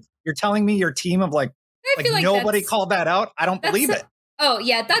version. You're telling me your team of nobody called that out? I don't believe it. Oh,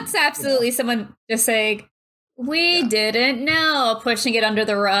 yeah, that's absolutely someone just saying, we didn't know, pushing it under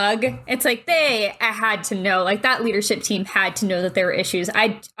the rug. It's I had to know. That leadership team had to know that there were issues.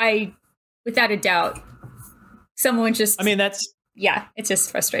 I without a doubt, someone just... I mean, that's... Yeah, it's just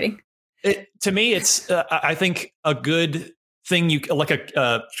frustrating. To me, it's, I think, a good thing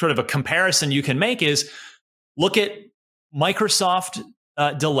a sort of a comparison you can make is look at Microsoft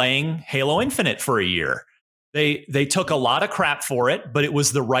delaying Halo Infinite for a year. They took a lot of crap for it, but it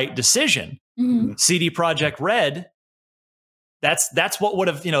was the right decision. Mm-hmm. CD Projekt Red, that's what would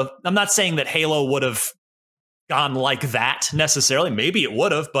have, I'm not saying that Halo would have gone like that necessarily. Maybe it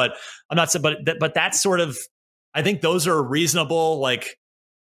would have, but I'm not saying, but that's sort of, I think those are reasonable,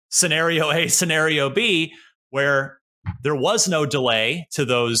 scenario A, scenario B, where there was no delay to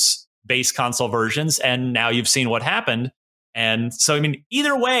those base console versions. And now you've seen what happened. And so, I mean,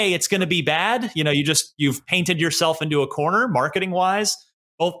 either way, it's going to be bad. You've painted yourself into a corner marketing wise.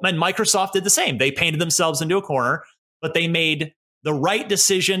 And Microsoft did the same. They painted themselves into a corner, but they made the right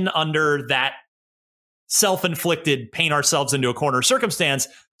decision under that self-inflicted paint ourselves into a corner circumstance.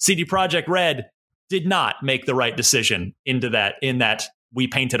 CD Projekt Red did not make the right decision in that we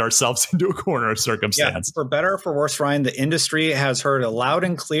painted ourselves into a corner circumstance. For better or for worse, Ryan, the industry has heard loud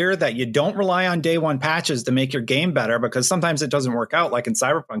and clear that you don't rely on day one patches to make your game better, because sometimes it doesn't work out, like in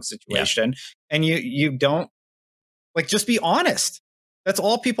Cyberpunk situation. Yeah. And you don't just be honest. That's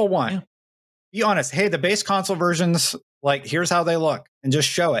all people want. Yeah. Be honest. Hey, the base console versions, here's how they look, and just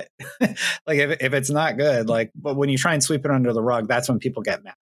show it. If it's not good, but when you try and sweep it under the rug, that's when people get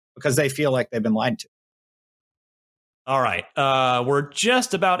mad because they feel like they've been lied to. All right. We're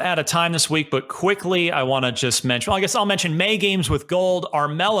just about out of time this week, but quickly, I want to just mention, I guess I'll mention May Games with Gold,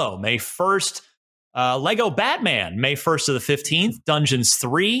 Armello, May 1st, Lego Batman, May 1st to the 15th, Dungeons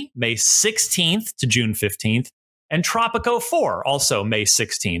 3, May 16th to June 15th, and Tropico 4, also May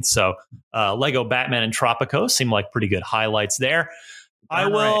 16th. So Lego Batman and Tropico seem like pretty good highlights there. I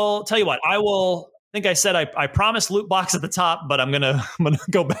will tell you what, I think I said I promised Loot Box at the top, but I'm gonna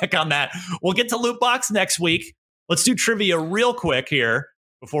go back on that. We'll get to Loot Box next week. Let's do trivia real quick here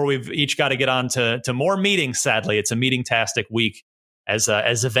before we've each got to get on to more meetings. Sadly, it's a meeting-tastic week as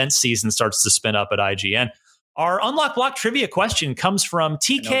event season starts to spin up at IGN. Our Unlock Block trivia question comes from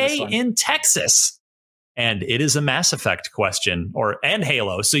TK in Texas, and it is a Mass Effect question and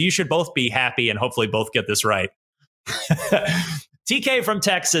Halo. So you should both be happy and hopefully both get this right. TK from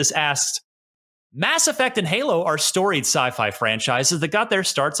Texas asked, Mass Effect and Halo are storied sci-fi franchises that got their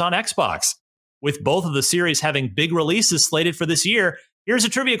starts on Xbox. With both of the series having big releases slated for this year, here's a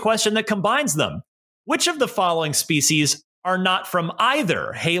trivia question that combines them. Which of the following species are not from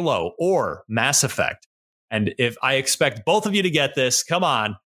either Halo or Mass Effect? And if I expect both of you to get this, come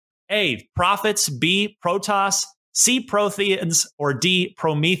on. A, Prophets, B, Protoss, C, Protheans, or D,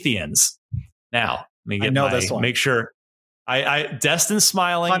 Prometheans? Now, let me get this one. Make sure Destin's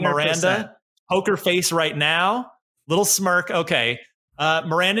smiling. 100%. Miranda, poker face right now. Little smirk. Okay.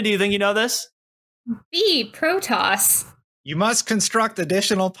 Miranda, do you think you know this? B, Protoss. You must construct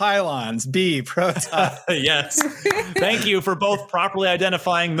additional pylons. B, Protoss. Yes. Thank you for both properly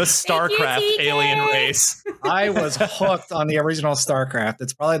identifying the StarCraft alien race. I was hooked on the original StarCraft.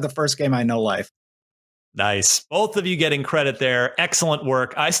 It's probably the first game I know life. Nice. Both of you getting credit there. Excellent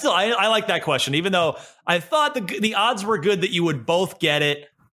work. I like that question, even though I thought the odds were good that you would both get it.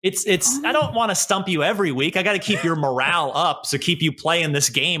 I don't want to stump you every week. I got to keep your morale up, so keep you playing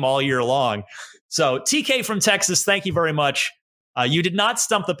this game all year long. So TK from Texas, thank you very much. You did not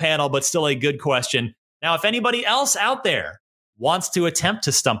stump the panel, but still a good question. Now, if anybody else out there wants to attempt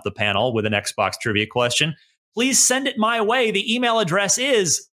to stump the panel with an Xbox trivia question, please send it my way. The email address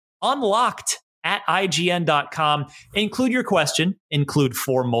is unlocked@ign.com. Include your question, include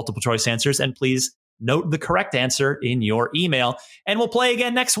 4 multiple choice answers, and please note the correct answer in your email. And we'll play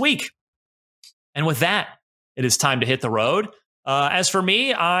again next week. And with that, it is time to hit the road. As for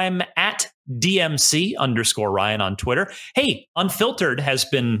me, I'm at DMC_Ryan on Twitter. Hey, Unfiltered has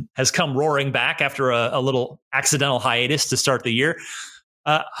come roaring back after a little accidental hiatus to start the year.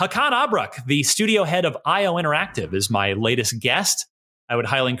 Hakan Abruk, the studio head of IO Interactive, is my latest guest. I would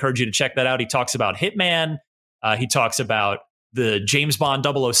highly encourage you to check that out. He talks about Hitman. He talks about the James Bond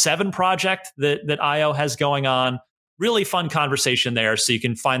 007 project that IO has going on. Really fun conversation there. So you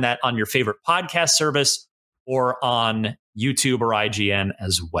can find that on your favorite podcast service or on YouTube or IGN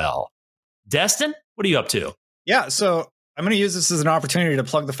as well. Destin, what are you up to? Yeah, so I'm going to use this as an opportunity to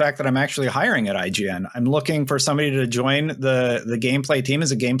plug the fact that I'm actually hiring at IGN. I'm looking for somebody to join the gameplay team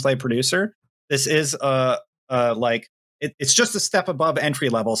as a gameplay producer. This is it's just a step above entry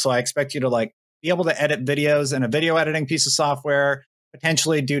level. So I expect you to be able to edit videos in a video editing piece of software,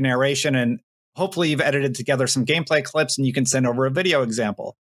 potentially do narration, and hopefully you've edited together some gameplay clips and you can send over a video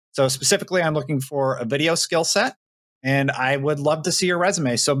example. So specifically, I'm looking for a video skill set, and I would love to see your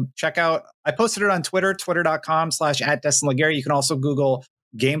resume. So check out, I posted it on Twitter, twitter.com/@DestinLaguerre. You can also Google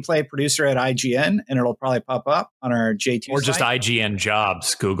gameplay producer at IGN, and it'll probably pop up on our J2 or just site. IGN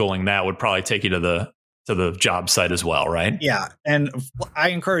jobs. Googling that would probably take you to the job site as well, right? Yeah. And I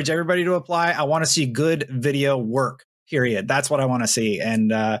encourage everybody to apply. I want to see good video work, period. That's what I want to see.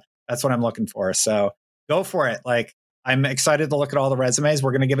 And that's what I'm looking for. So go for it. I'm excited to look at all the resumes.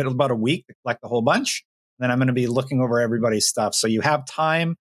 We're going to give it about a week to collect the whole bunch. Then I'm going to be looking over everybody's stuff. So you have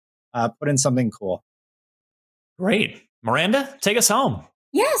time, put in something cool. Great. Miranda, take us home.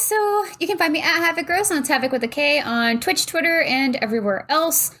 Yeah, so you can find me at Havoc Gross, on Havoc with a K, on Twitch, Twitter, and everywhere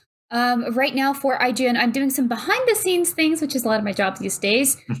else. Right now for IGN, I'm doing some behind the scenes things, which is a lot of my job these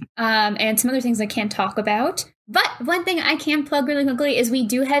days, and some other things I can't talk about. But one thing I can plug really quickly is we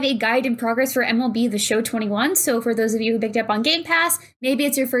do have a guide in progress for MLB The Show 21. So for those of you who picked up on Game Pass, maybe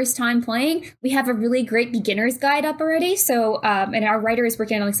it's your first time playing, we have a really great beginner's guide up already. So, and our writer is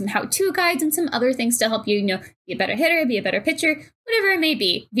working on some how-to guides and some other things to help you, be a better hitter, be a better pitcher, whatever it may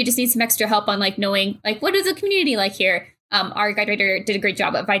be. If you just need some extra help on knowing, what is the community like here? Our guide writer did a great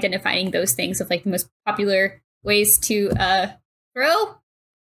job of identifying those things of the most popular ways to throw,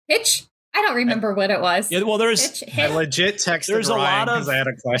 pitch. I don't remember what it was. Yeah, well, there's I legit texted Ryan because I had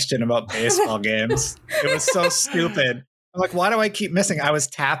a question about baseball games. It was so stupid. I'm like, why do I keep missing? I was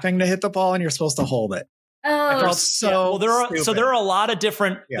tapping to hit the ball, and you're supposed to hold it. Oh, I felt so. Well, there are a lot of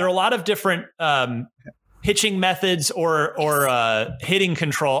different. Yeah. There are a lot of different pitching methods or hitting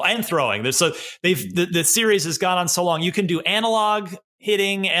control and throwing. So the series has gone on so long. You can do analog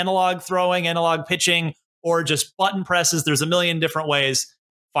hitting, analog throwing, analog pitching, or just button presses. There's a million different ways.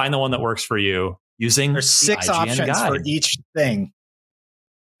 Find the one that works for you using There's 6 options guide. For each thing.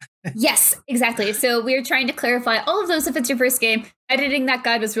 Yes, exactly. So we're trying to clarify all of those if it's your first game. Editing that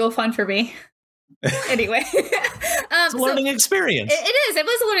guide was real fun for me. Anyway. It's a learning experience. It is. It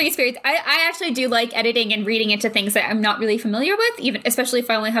was a learning experience. I actually do like editing and reading into things that I'm not really familiar with, even especially if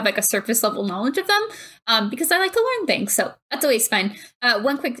I only have a surface level knowledge of them, because I like to learn things. So that's always fun.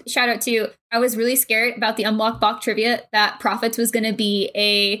 One quick shout out to, I was really scared about the Unlock Bach trivia that Prophets was going to be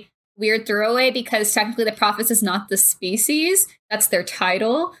a weird throwaway because technically the Prophets is not the species. That's their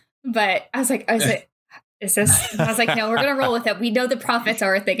title. But I was like, is this? I was like, no, we're going to roll with it. We know the Prophets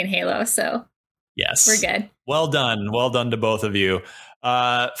are a thing in Halo. So yes, we're good. Well done. Well done to both of you.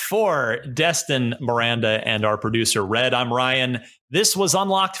 For Destin, Miranda, and our producer, Red, I'm Ryan. This was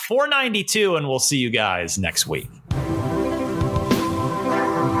Unlocked 492, and we'll see you guys next week.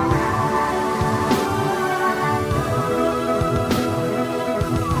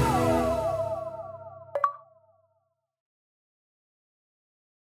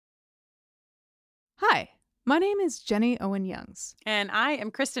 Hi, My name is Jenny Owen Youngs. And I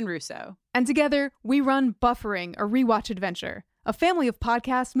am Kristen Russo. And together, we run Buffering, a rewatch adventure, a family of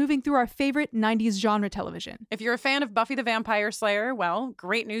podcasts moving through our favorite 90s genre television. If you're a fan of Buffy the Vampire Slayer, well,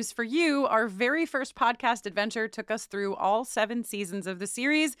 great news for you. Our very first podcast adventure took us through all 7 seasons of the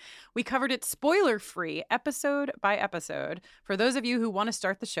series. We covered it spoiler-free, episode by episode. For those of you who want to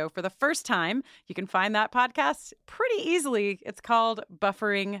start the show for the first time, you can find that podcast pretty easily. It's called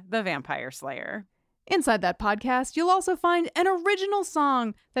Buffering the Vampire Slayer. Inside that podcast, you'll also find an original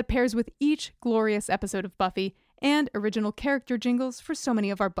song that pairs with each glorious episode of Buffy and original character jingles for so many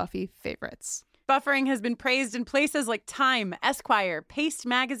of our Buffy favorites. Buffering has been praised in places like Time, Esquire, Paste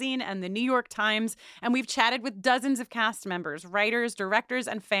Magazine, and the New York Times, and we've chatted with dozens of cast members, writers, directors,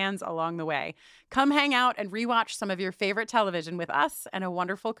 and fans along the way. Come hang out and rewatch some of your favorite television with us and a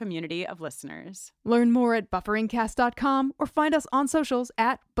wonderful community of listeners. Learn more at bufferingcast.com or find us on socials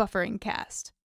at bufferingcast.